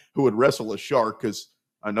guy who would wrestle a shark, because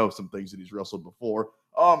I know some things that he's wrestled before.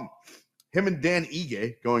 Him and Dan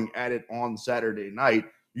Ige going at it on Saturday night.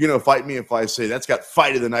 You're gonna fight me if I say that's got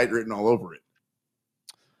fight of the night written all over it.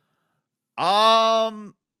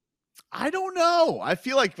 I don't know. I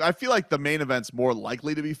feel like the main event's more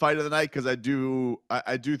likely to be fight of the night, because I do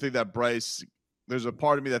think that Bryce. There's a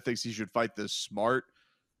part of me that thinks he should fight this smart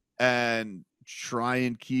and try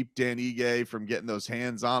and keep Dan Ige from getting those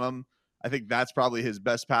hands on him. I think that's probably his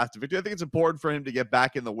best path to victory. I think it's important for him to get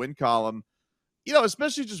back in the win column,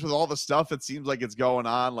 especially just with all the stuff that seems like it's going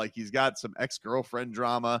on. Like, he's got some ex-girlfriend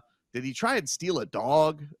drama. Did he try and steal a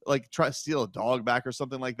dog? Like, try to steal a dog back or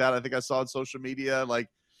something like that? I think I saw on social media. Like,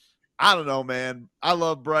 I don't know, man. I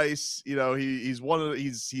love Bryce.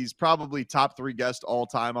 He's probably top 3 guest all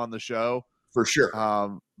time on the show. For sure.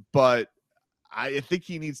 But I think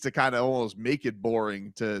he needs to kind of almost make it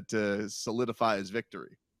boring to solidify his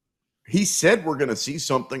victory. He said we're going to see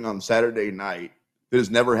something on Saturday night that has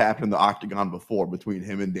never happened in the octagon before between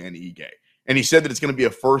him and Dan Ige. And he said that it's going to be a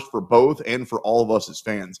first for both and for all of us as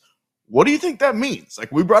fans. What do you think that means?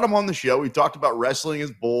 Like, we brought him on the show. We talked about wrestling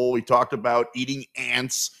his bull. We talked about eating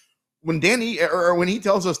ants. When he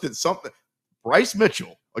tells us that something, Bryce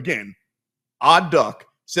Mitchell, again, odd duck,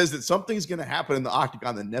 says that something's going to happen in the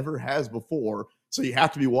octagon that never has before, so you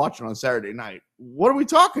have to be watching on Saturday night. What are we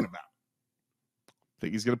talking about? I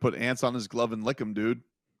think he's going to put ants on his glove and lick him, dude.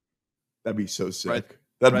 That'd be so sick.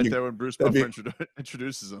 Right there when Bruce Buffer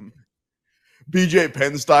introduces him. BJ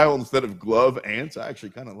Penn style instead of glove ants. I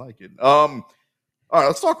actually kind of like it. All right,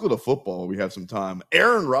 let's talk a little football. We have some time.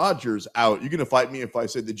 Aaron Rodgers out. You going to fight me if I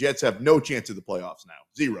said the Jets have no chance of the playoffs now?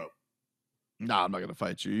 0. No, I'm not going to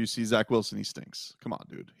fight you. You see Zach Wilson, he stinks. Come on,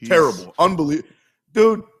 dude. Terrible. Unbelievable.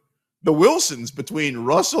 Dude, the Wilsons between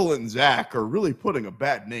Russell and Zach are really putting a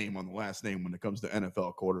bad name on the last name when it comes to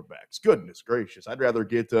NFL quarterbacks. Goodness gracious. I'd rather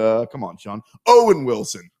get, come on, Sean, Owen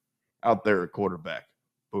Wilson out there at quarterback.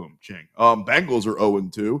 Boom, ching. Bengals are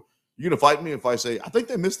 0-2. You going to fight me if I say, I think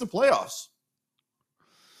they missed the playoffs?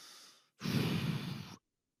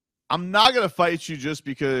 I'm not going to fight you just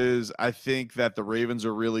because I think that the Ravens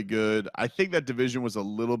are really good. I think that division was a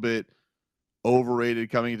little bit overrated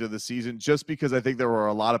coming into the season, just because I think there were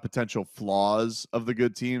a lot of potential flaws of the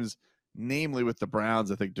good teams, namely with the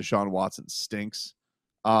Browns. I think Deshaun Watson stinks.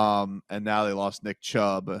 And now they lost Nick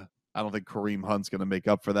Chubb. I don't think Kareem Hunt's going to make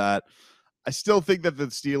up for that. I still think that the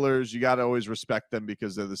Steelers, you got to always respect them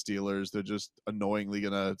because they're the Steelers. They're just annoyingly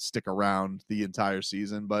going to stick around the entire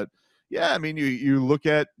season. But yeah, I mean, you look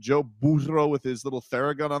at Joe Burrow with his little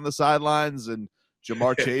Theragun on the sidelines, and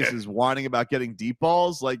Jamar Chase is whining about getting deep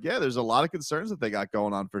balls. Like, yeah, there's a lot of concerns that they got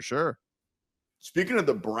going on for sure. Speaking of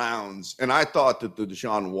the Browns, and I thought that the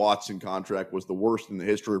Deshaun Watson contract was the worst in the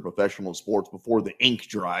history of professional sports before the ink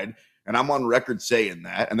dried, and I'm on record saying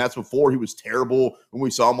that, and that's before he was terrible when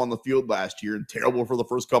we saw him on the field last year and terrible for the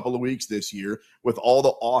first couple of weeks this year with all the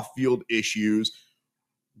off-field issues.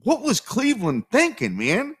 What was Cleveland thinking,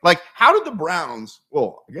 man? Like, how did the Browns –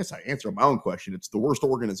 well, I guess I answered my own question. It's the worst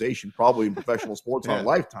organization probably in professional sports on a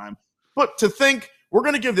lifetime. But to think we're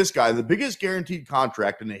going to give this guy the biggest guaranteed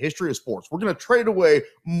contract in the history of sports. We're going to trade away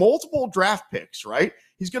multiple draft picks, right?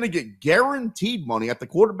 He's going to get guaranteed money at the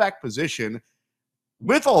quarterback position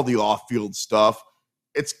with all the off-field stuff.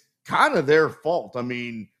 It's kind of their fault. I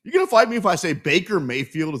mean, you're going to fight me if I say Baker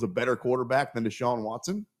Mayfield is a better quarterback than Deshaun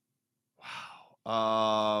Watson?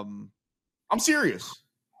 I'm serious.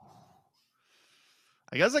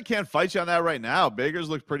 I guess I can't fight you on that right now. Baker's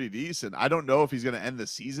looked pretty decent. I don't know if he's going to end the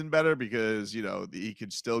season better because, he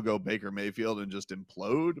could still go Baker Mayfield and just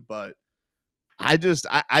implode. But I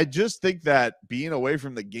just think that being away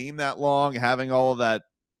from the game that long, having all of that,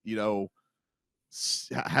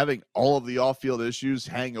 having all of the off-field issues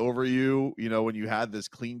hang over you, when you had this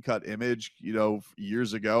clean-cut image,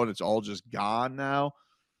 years ago, and it's all just gone now.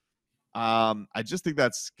 I just think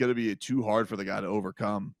that's going to be too hard for the guy to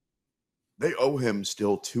overcome. They owe him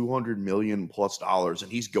still $200 million plus,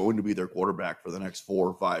 and he's going to be their quarterback for the next 4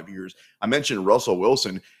 or 5 years. I mentioned Russell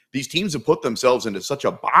Wilson. These teams have put themselves into such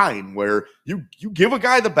a bind where you give a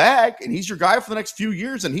guy the bag and he's your guy for the next few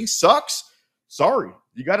years and he sucks. Sorry,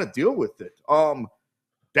 you got to deal with it.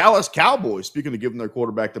 Dallas Cowboys, speaking of giving their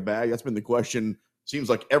quarterback the bag, that's been the question, seems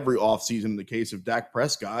like every offseason in the case of Dak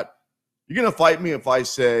Prescott. You're going to fight me if I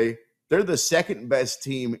say They're the second best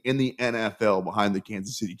team in the NFL behind the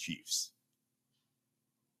Kansas City Chiefs.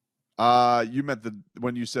 You meant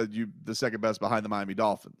when you said the second best behind the Miami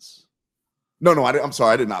Dolphins. No, I'm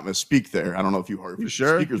sorry. I did not misspeak there. I don't know if you heard. You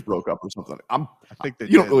sure? Speakers broke up or something. I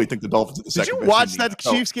think you don't really think the Dolphins are the second best. Did you watch that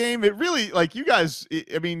Chiefs game? It really, like, you guys,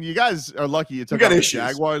 I mean, you guys are lucky you took out the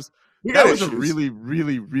Jaguars. That was a really,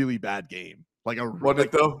 really, really bad game. Wasn't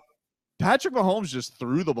it though? Patrick Mahomes just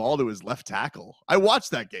threw the ball to his left tackle. I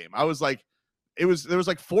watched that game. I was like, there was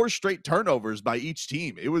like 4 straight turnovers by each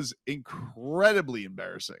team. It was incredibly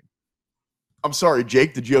embarrassing. I'm sorry,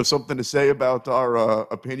 Jake, did you have something to say about our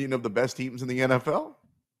opinion of the best teams in the NFL?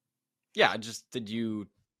 Yeah, did you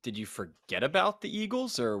forget about the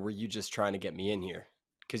Eagles, or were you just trying to get me in here?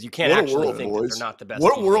 Because you can't actually think that they're not the best.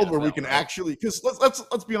 What a world where we can actually, because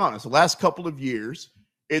let's be honest, the last couple of years,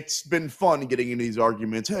 it's been fun getting into these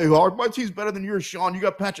arguments. Hey, my team's better than yours, Sean. You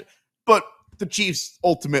got Patrick. But the Chiefs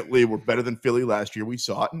ultimately were better than Philly last year. We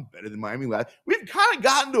saw it, and better than Miami last. We've kind of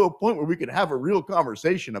gotten to a point where we could have a real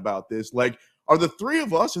conversation about this. Like, are the three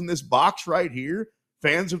of us in this box right here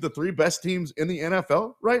fans of the 3 best teams in the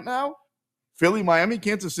NFL right now? Philly, Miami,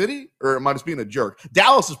 Kansas City? Or am I just being a jerk?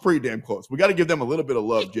 Dallas is pretty damn close. We got to give them a little bit of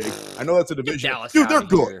love, Jake. I know that's a division. Dude, they're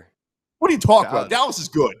good. What are you talking about? Dallas is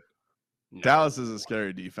good. No. Dallas is a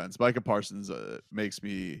scary defense. Micah Parsons makes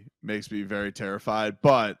me very terrified.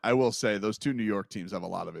 But I will say those 2 New York teams have a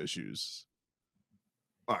lot of issues.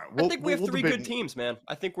 All right, I think we have 3 good teams, man.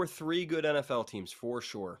 I think we're 3 good NFL teams for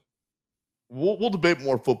sure. We'll debate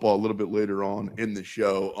more football a little bit later on in the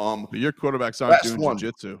show. But your quarterbacks aren't doing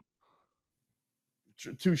jiu-jitsu.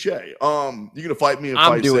 Touche. You gonna fight me if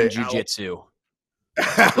I'm doing jiu-jitsu.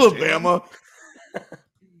 Alabama.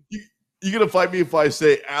 You gonna fight me if I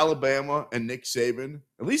say Alabama and Nick Saban?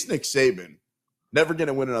 At least Nick Saban never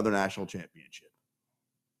gonna win another national championship.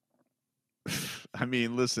 I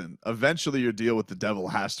mean, listen, eventually your deal with the devil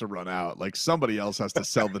has to run out. Like, somebody else has to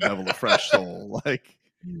sell the devil a fresh soul. Like,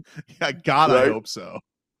 yeah, God, right? I hope so.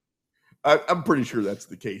 I'm pretty sure that's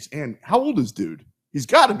the case. And how old is dude? He's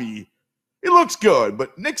got to be. He looks good,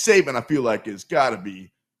 but Nick Saban, I feel like, has got to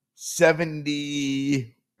be 70.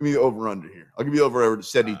 Give me the over under here. I'll give you over to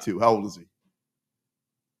 72. How old is he?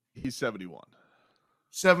 He's 71.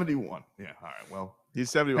 71. Yeah. All right. Well,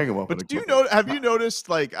 he's 71. But have you noticed?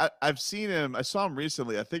 Like, I've seen him. I saw him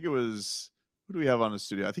recently. I think it was. Who do we have on the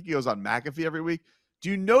studio? I think he goes on McAfee every week. Do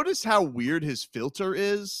you notice how weird his filter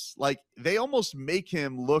is? Like, they almost make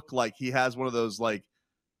him look like he has one of those, like,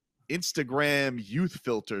 Instagram youth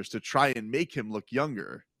filters to try and make him look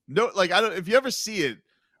younger. No, like, I don't. If you ever see it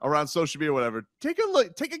around social media or whatever, take a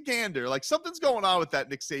look, take a gander. Like, something's going on with that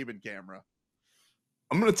Nick Saban camera.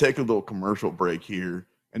 I'm going to take a little commercial break here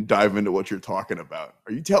and dive into what you're talking about.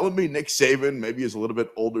 Are you telling me Nick Saban maybe is a little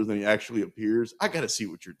bit older than he actually appears? I got to see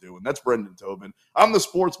what you're doing. That's Brendan Tobin. I'm the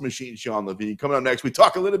sports machine, Sean Levine. Coming up next, we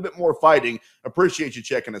talk a little bit more fighting. Appreciate you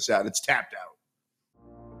checking us out. It's Tapped Out.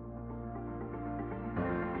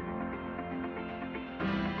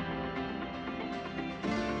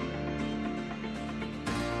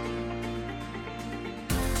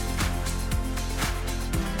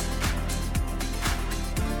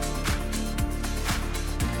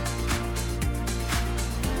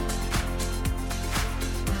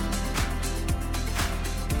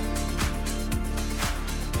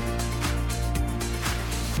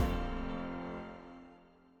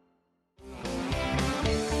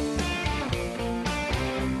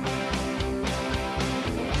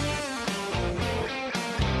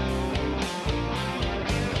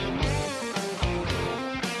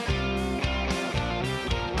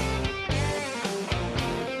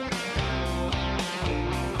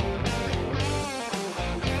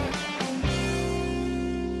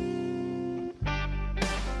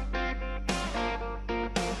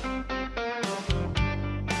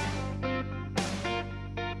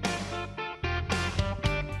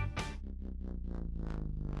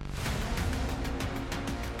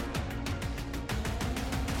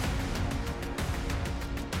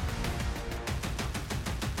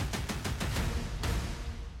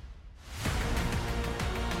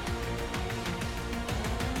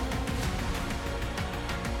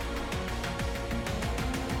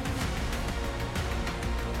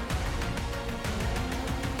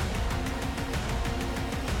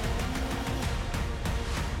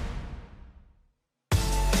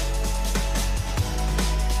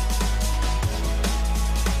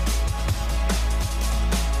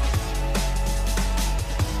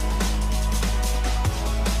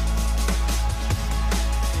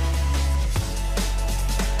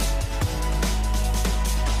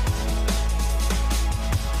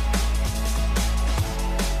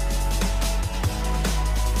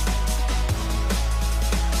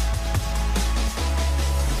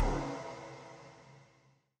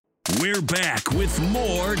 We're back with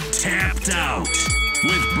more Tapped Out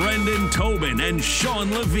with Brendan Tobin and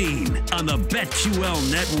Sean Levine on the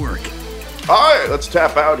BetQL Network. All right, let's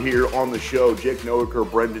tap out here on the show. Jake Noaker,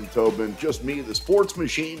 Brendan Tobin, just me, the sports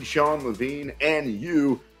machine, Sean Levine, and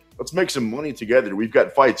you. Let's make some money together. We've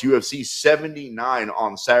got fights. UFC 79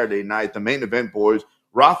 on Saturday night. The main event, boys.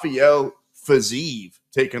 Rafael Fiziev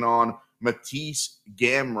taking on Matisse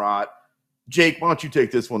Gamrot. Jake, why don't you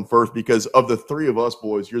take this one first? Because of the three of us,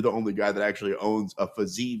 boys, you're the only guy that actually owns a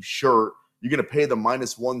Fiziev shirt. You're going to pay the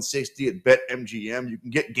minus 160 at BetMGM. You can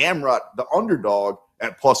get Gamrot, the underdog,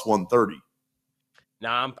 at plus 130.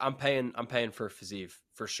 Nah, I'm paying for Fiziev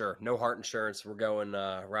for sure. No heart insurance. We're going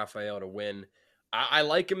Rafael to win. I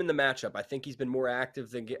like him in the matchup. I think he's been more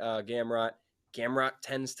active than Gamrot. Gamrot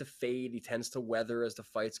tends to fade. He tends to weather as the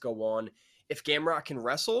fights go on. If Gamrot can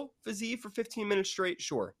wrestle Fiziev for 15 minutes straight,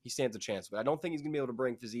 sure, he stands a chance. But I don't think he's going to be able to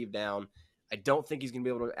bring Fiziev down. I don't think he's going to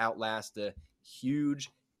be able to outlast the huge,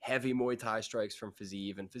 heavy Muay Thai strikes from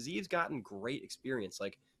Fiziev. And Fiziev's gotten great experience.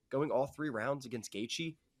 Like going all 3 rounds against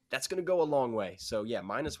Gaethje, that's going to go a long way. So, yeah,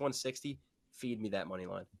 minus 160, feed me that money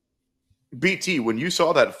line. BT, when you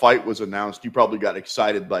saw that fight was announced, you probably got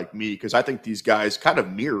excited like me because I think these guys kind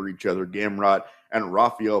of mirror each other, Gamrot and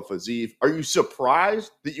Rafael Fiziev. Are you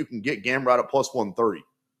surprised that you can get Gamrot at plus 130?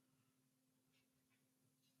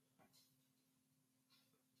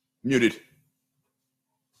 Muted.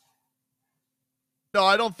 No,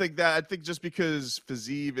 I don't think that. I think just because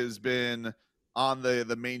Fiziev has been on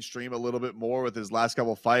the mainstream a little bit more with his last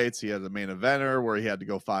couple fights. He had the main eventer where he had to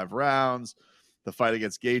go 5 rounds. The fight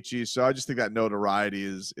against Gaethje. So I just think that notoriety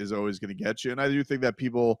is always going to get you. And I do think that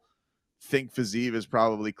people think Fiziev is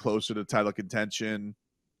probably closer to title contention,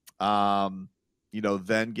 than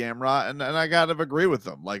Gamrot. And I kind of agree with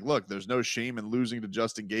them. Like, look, there's no shame in losing to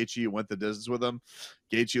Justin Gaethje. You went the distance with him.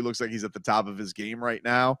 Gaethje looks like he's at the top of his game right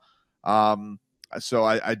now. So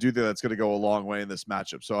I do think that's going to go a long way in this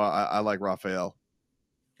matchup. So I like Rafael.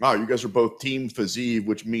 Wow, you guys are both team Fiziev,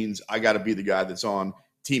 which means I got to be the guy that's on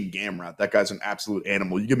Team Gamrot. That guy's an absolute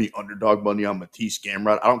animal. You give me underdog money on Matisse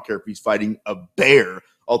Gamrot. I don't care if he's fighting a bear.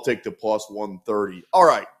 I'll take the plus 130. All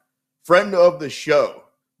right. Friend of the show,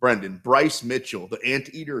 Brendan, Bryce Mitchell, the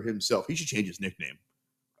Anteater himself. He should change his nickname.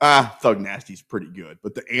 Thug Nasty's pretty good,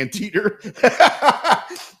 but the Anteater,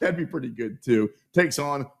 that'd be pretty good too. Takes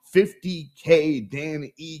on 50K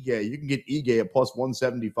Dan Ige. You can get Ige at plus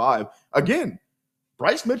 175. Again,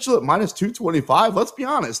 Bryce Mitchell at minus 225. Let's be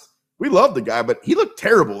honest. We love the guy, but he looked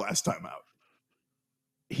terrible last time out.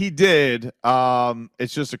 He did.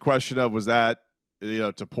 It's just a question of, was that,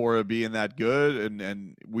 Tapora being that good?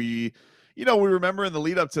 And we remember in the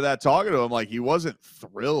lead up to that talking to him, like he wasn't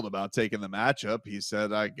thrilled about taking the matchup. He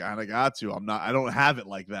said, I kind of got to. I don't have it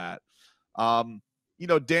like that. Dan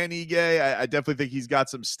Ige, I definitely think he's got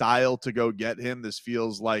some style to go get him. This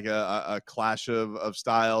feels like a clash of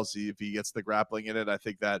styles. See if he gets the grappling in it. I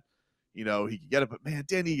think that, he can get it. But, man,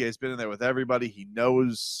 Dan Ige has been in there with everybody. He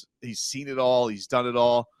knows. He's seen it all. He's done it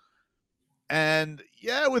all. And,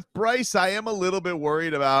 yeah, with Bryce, I am a little bit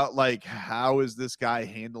worried about, like, how is this guy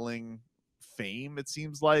handling fame, it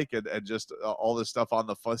seems like, and just all this stuff on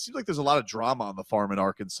the farm. It seems like there's a lot of drama on the farm in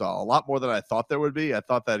Arkansas, a lot more than I thought there would be. I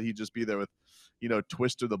thought that he'd just be there with,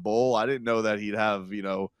 Twister the Bull. I didn't know that he'd have,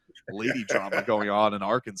 lady drama going on in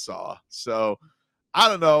Arkansas. So, I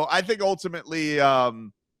don't know. I think ultimately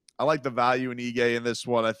I like the value in Ige in this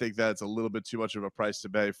one. I think that's a little bit too much of a price to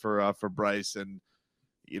pay for Bryce, and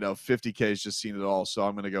 50K has just seen it all. So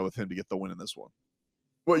I'm going to go with him to get the win in this one.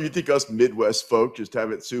 Well, you think us Midwest folk just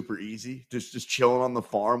have it super easy, just chilling on the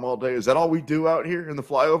farm all day? Is that all we do out here in the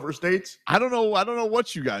flyover states? I don't know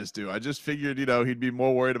what you guys do. I just figured he'd be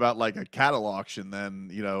more worried about like a cattle auction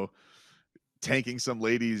than tanking some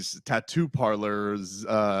ladies' tattoo parlor's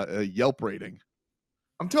Yelp rating.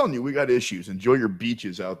 I'm telling you, we got issues. Enjoy your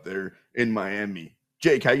beaches out there in Miami.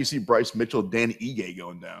 Jake, how you see Bryce Mitchell, Dan Ige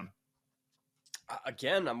going down?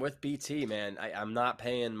 Again, I'm with BT, man. I'm not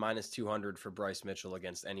paying minus 200 for Bryce Mitchell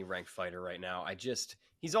against any ranked fighter right now.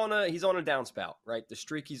 He's on a downspout, right? The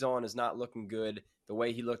streak he's on is not looking good. The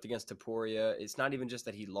way he looked against Taporia, it's not even just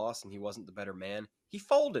that he lost and he wasn't the better man. He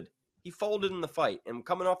folded. He folded in the fight. And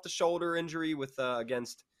coming off the shoulder injury with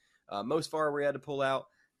against Mosfar, where he had to pull out,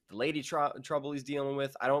 the lady trouble he's dealing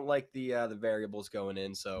with, I don't like the variables going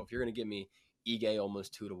in. So if you're going to give me Ige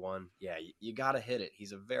almost 2-1, yeah, you got to hit it.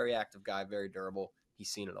 He's a very active guy, very durable. He's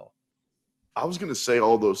seen it all. I was going to say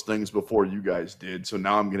all those things before you guys did, so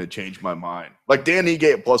now I'm going to change my mind. Like Dan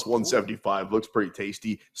Ige at plus 175 looks pretty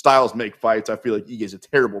tasty. Styles make fights. I feel like Ige's a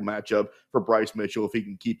terrible matchup for Bryce Mitchell if he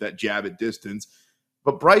can keep that jab at distance.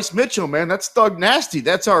 But Bryce Mitchell, man, that's Thug Nasty.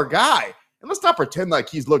 That's our guy. And let's not pretend like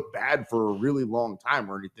he's looked bad for a really long time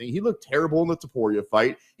or anything. He looked terrible in the Topuria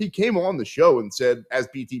fight. He came on the show and said, as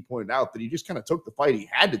BT pointed out, that he just kind of took the fight. He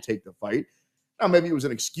had to take the fight. Now, maybe it was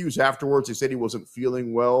an excuse afterwards. He said he wasn't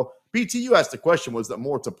feeling well. BT, you asked the question, was that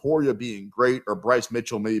more Topuria being great or Bryce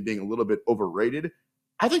Mitchell maybe being a little bit overrated?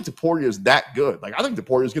 I think Topuria is that good. Like, I think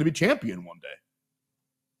Topuria is going to be champion one day.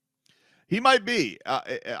 He might be.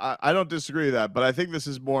 I don't disagree with that, but I think this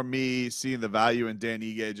is more me seeing the value in Dan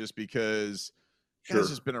Ige just because he's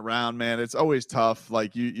just been around, man. It's always tough.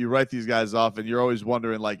 Like, you write these guys off, and you're always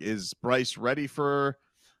wondering, like, is Bryce ready for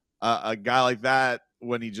a guy like that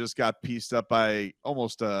when he just got pieced up by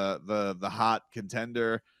almost the hot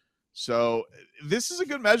contender? So this is a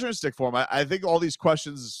good measuring stick for him. I think all these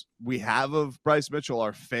questions we have of Bryce Mitchell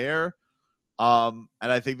are fair. And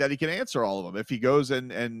I think that he can answer all of them. If he goes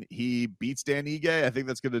and he beats Dan Ige, I think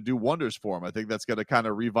that's going to do wonders for him. I think that's going to kind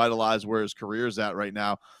of revitalize where his career is at right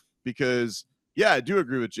now because, yeah, I do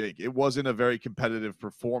agree with Jake. It wasn't a very competitive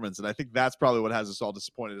performance, and I think that's probably what has us all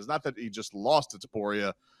disappointed. It's not that he just lost to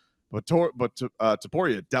Topuria, but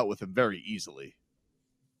Topuria dealt with him very easily.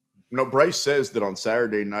 You know, Bryce says that on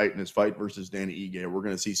Saturday night in his fight versus Danny Ige, we're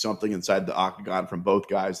going to see something inside the octagon from both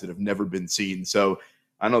guys that have never been seen. So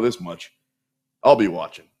I know this much. I'll be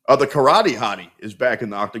watching. The Karate Hottie is back in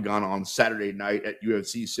the octagon on Saturday night at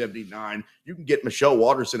UFC 79. You can get Michelle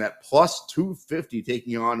Waterson at plus 250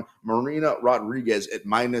 taking on Marina Rodriguez at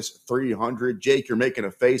minus 300. Jake, you're making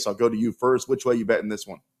a face. I'll go to you first. Which way you betting this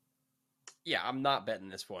one? Yeah, I'm not betting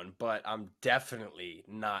this one, but I'm definitely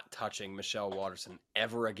not touching Michelle Waterson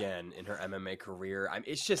ever again in her MMA career.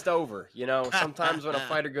 It's just over. You know, sometimes when a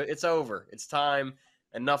fighter goes, it's over. It's time.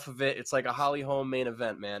 Enough of it. It's like a Holly Holm main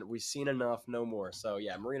event, man. We've seen enough, no more. So,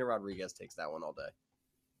 yeah, Marina Rodriguez takes that one all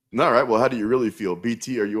day. All right. Well, how do you really feel?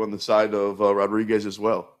 BT, are you on the side of Rodriguez as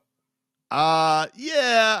well?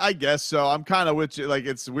 Yeah, I guess so. I'm kind of with you. Like,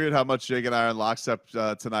 it's weird how much Jake and I are in lockstep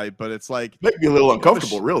tonight, but it's like make me a little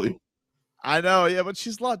uncomfortable, really. I know, yeah, but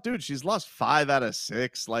she's lost 5 out of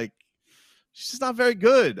 6. Like, she's just not very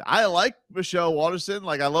good. I like Michelle Waterson.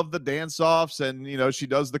 Like, I love the dance-offs, and, you know, she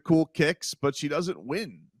does the cool kicks, but she doesn't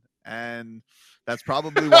win. And that's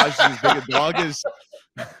probably why she's as big a dog as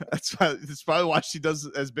that's probably why she does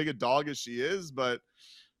as big a dog as she is. But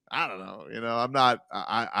I don't know. You know, I'm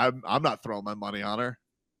not throwing my money on her.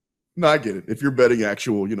 No, I get it. If you're betting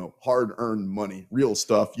actual, you know, hard-earned money, real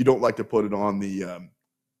stuff, you don't like to put it on the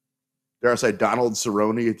dare I say, Donald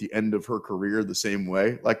Cerrone at the end of her career the same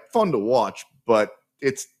way. Like, fun to watch, but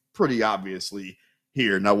it's pretty obviously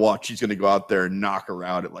here. Now watch, she's going to go out there and knock her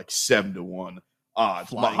out at like 7-1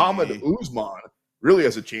 odds. Muhammad Usman really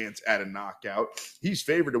has a chance at a knockout. He's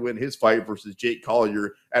favored to win his fight versus Jake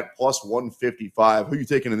Collier at plus 155. Who are you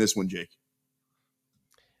taking in this one, Jake?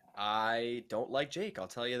 I don't like Jake, I'll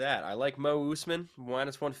tell you that. I like Mo Usman,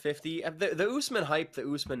 minus 150. The Usman hype, the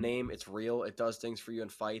Usman name, it's real. It does things for you in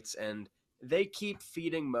fights, and they keep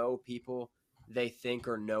feeding Mo people they think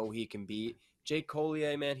or know he can beat. Jake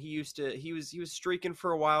Collier, man, he was streaking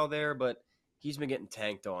for a while there, but he's been getting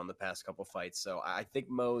tanked on the past couple fights. So I think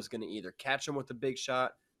Mo's going to either catch him with a big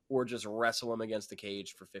shot or just wrestle him against the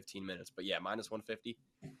cage for 15 minutes. But yeah, minus 150,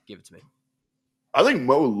 give it to me. I think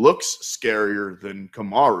Mo looks scarier than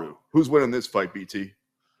Kamaru. Who's winning this fight, BT?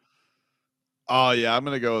 Oh, yeah, I'm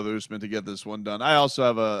going to go with Usman to get this one done. I also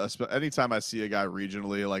have anytime I see a guy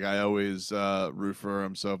regionally, like, I always root for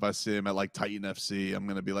him. So if I see him at, like, Titan FC, I'm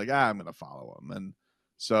going to be like, I'm going to follow him. And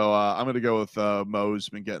so I'm going to go with Mo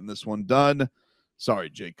Usman getting this one done. Sorry,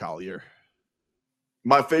 Jake Collier.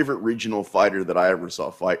 My favorite regional fighter that I ever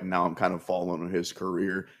saw fight, and now I'm kind of following his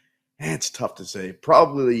career. It's tough to say.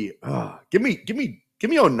 Probably, give me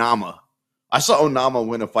Onama. I saw Onama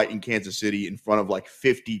win a fight in Kansas City in front of like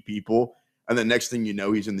 50 people, and the next thing you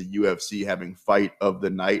know, he's in the UFC having fight of the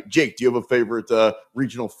night. Jake, do you have a favorite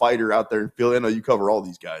regional fighter out there in Philly? I know you cover all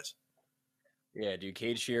these guys. Yeah, dude,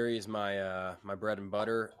 Cage Fury is my bread and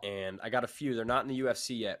butter, and I got a few. They're not in the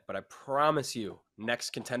UFC yet, but I promise you,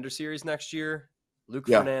 next Contender Series next year, Luke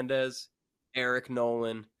Fernandez, Eric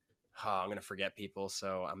Nolan. I'm going to forget people,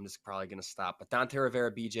 so I'm just probably going to stop. But Dante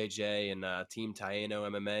Rivera, BJJ, and Team Taeno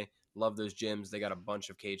MMA, love those gyms. They got a bunch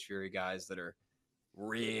of Cage Fury guys that are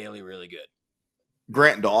really, really good.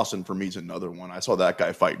 Grant Dawson, for me, is another one. I saw that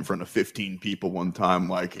guy fight in front of 15 people one time,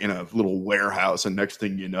 like in a little warehouse, and next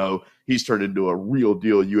thing you know, he's turned into a real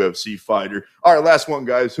deal UFC fighter. All right, last one,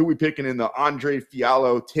 guys. Who we picking in the Andre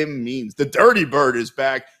Fiallo, Tim Means? The Dirty Bird is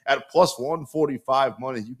back at plus 145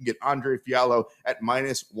 money. You can get Andre Fiallo at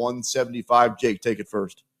minus 175. Jake, take it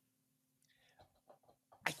first.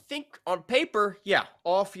 I think on paper, yeah,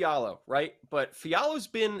 all Fialho, right? But Fialho's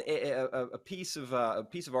been a piece of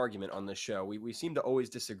argument on this show. We seem to always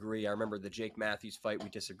disagree. I remember the Jake Matthews fight, we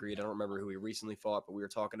disagreed. I don't remember who he recently fought, but we were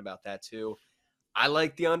talking about that too. I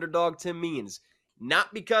like the underdog Tim Means,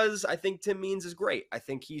 not because I think Tim Means is great. I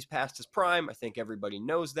think he's past his prime. I think everybody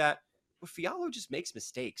knows that. But Fialho just makes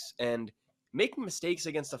mistakes, and making mistakes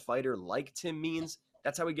against a fighter like Tim Means,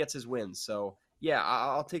 that's how he gets his wins. So yeah,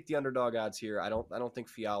 I'll take the underdog odds here. I don't think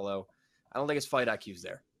Fialho. I don't think his fight IQ's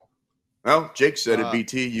there. Well, Jake said it.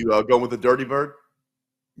 BT, you going with the Dirty Bird?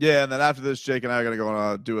 Yeah, and then after this, Jake and I are going to go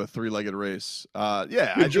on do a 3-legged race.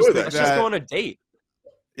 Yeah, I Enjoy just that. think Let's just go on a date.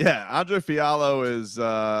 Yeah, Andre Fialho is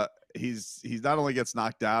he's not only gets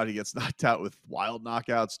knocked out, he gets knocked out with wild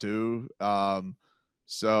knockouts too.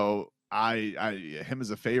 So I him as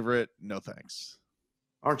a favorite, no thanks.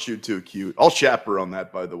 Aren't you too cute? I'll chaperone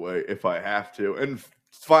that, by the way, if I have to. And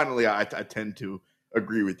finally, I tend to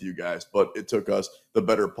agree with you guys, but it took us the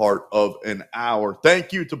better part of an hour.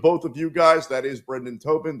 Thank you to both of you guys. That is Brendan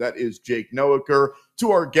Tobin. That is Jake Noaker.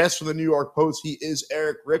 To our guest from the New York Post, he is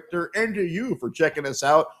Eric Richter. And to you for checking us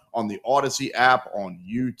out on the Odyssey app, on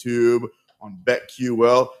YouTube, on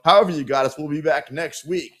BetQL. However you got us, we'll be back next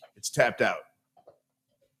week. It's Tapped Out.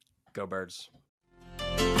 Go Birds.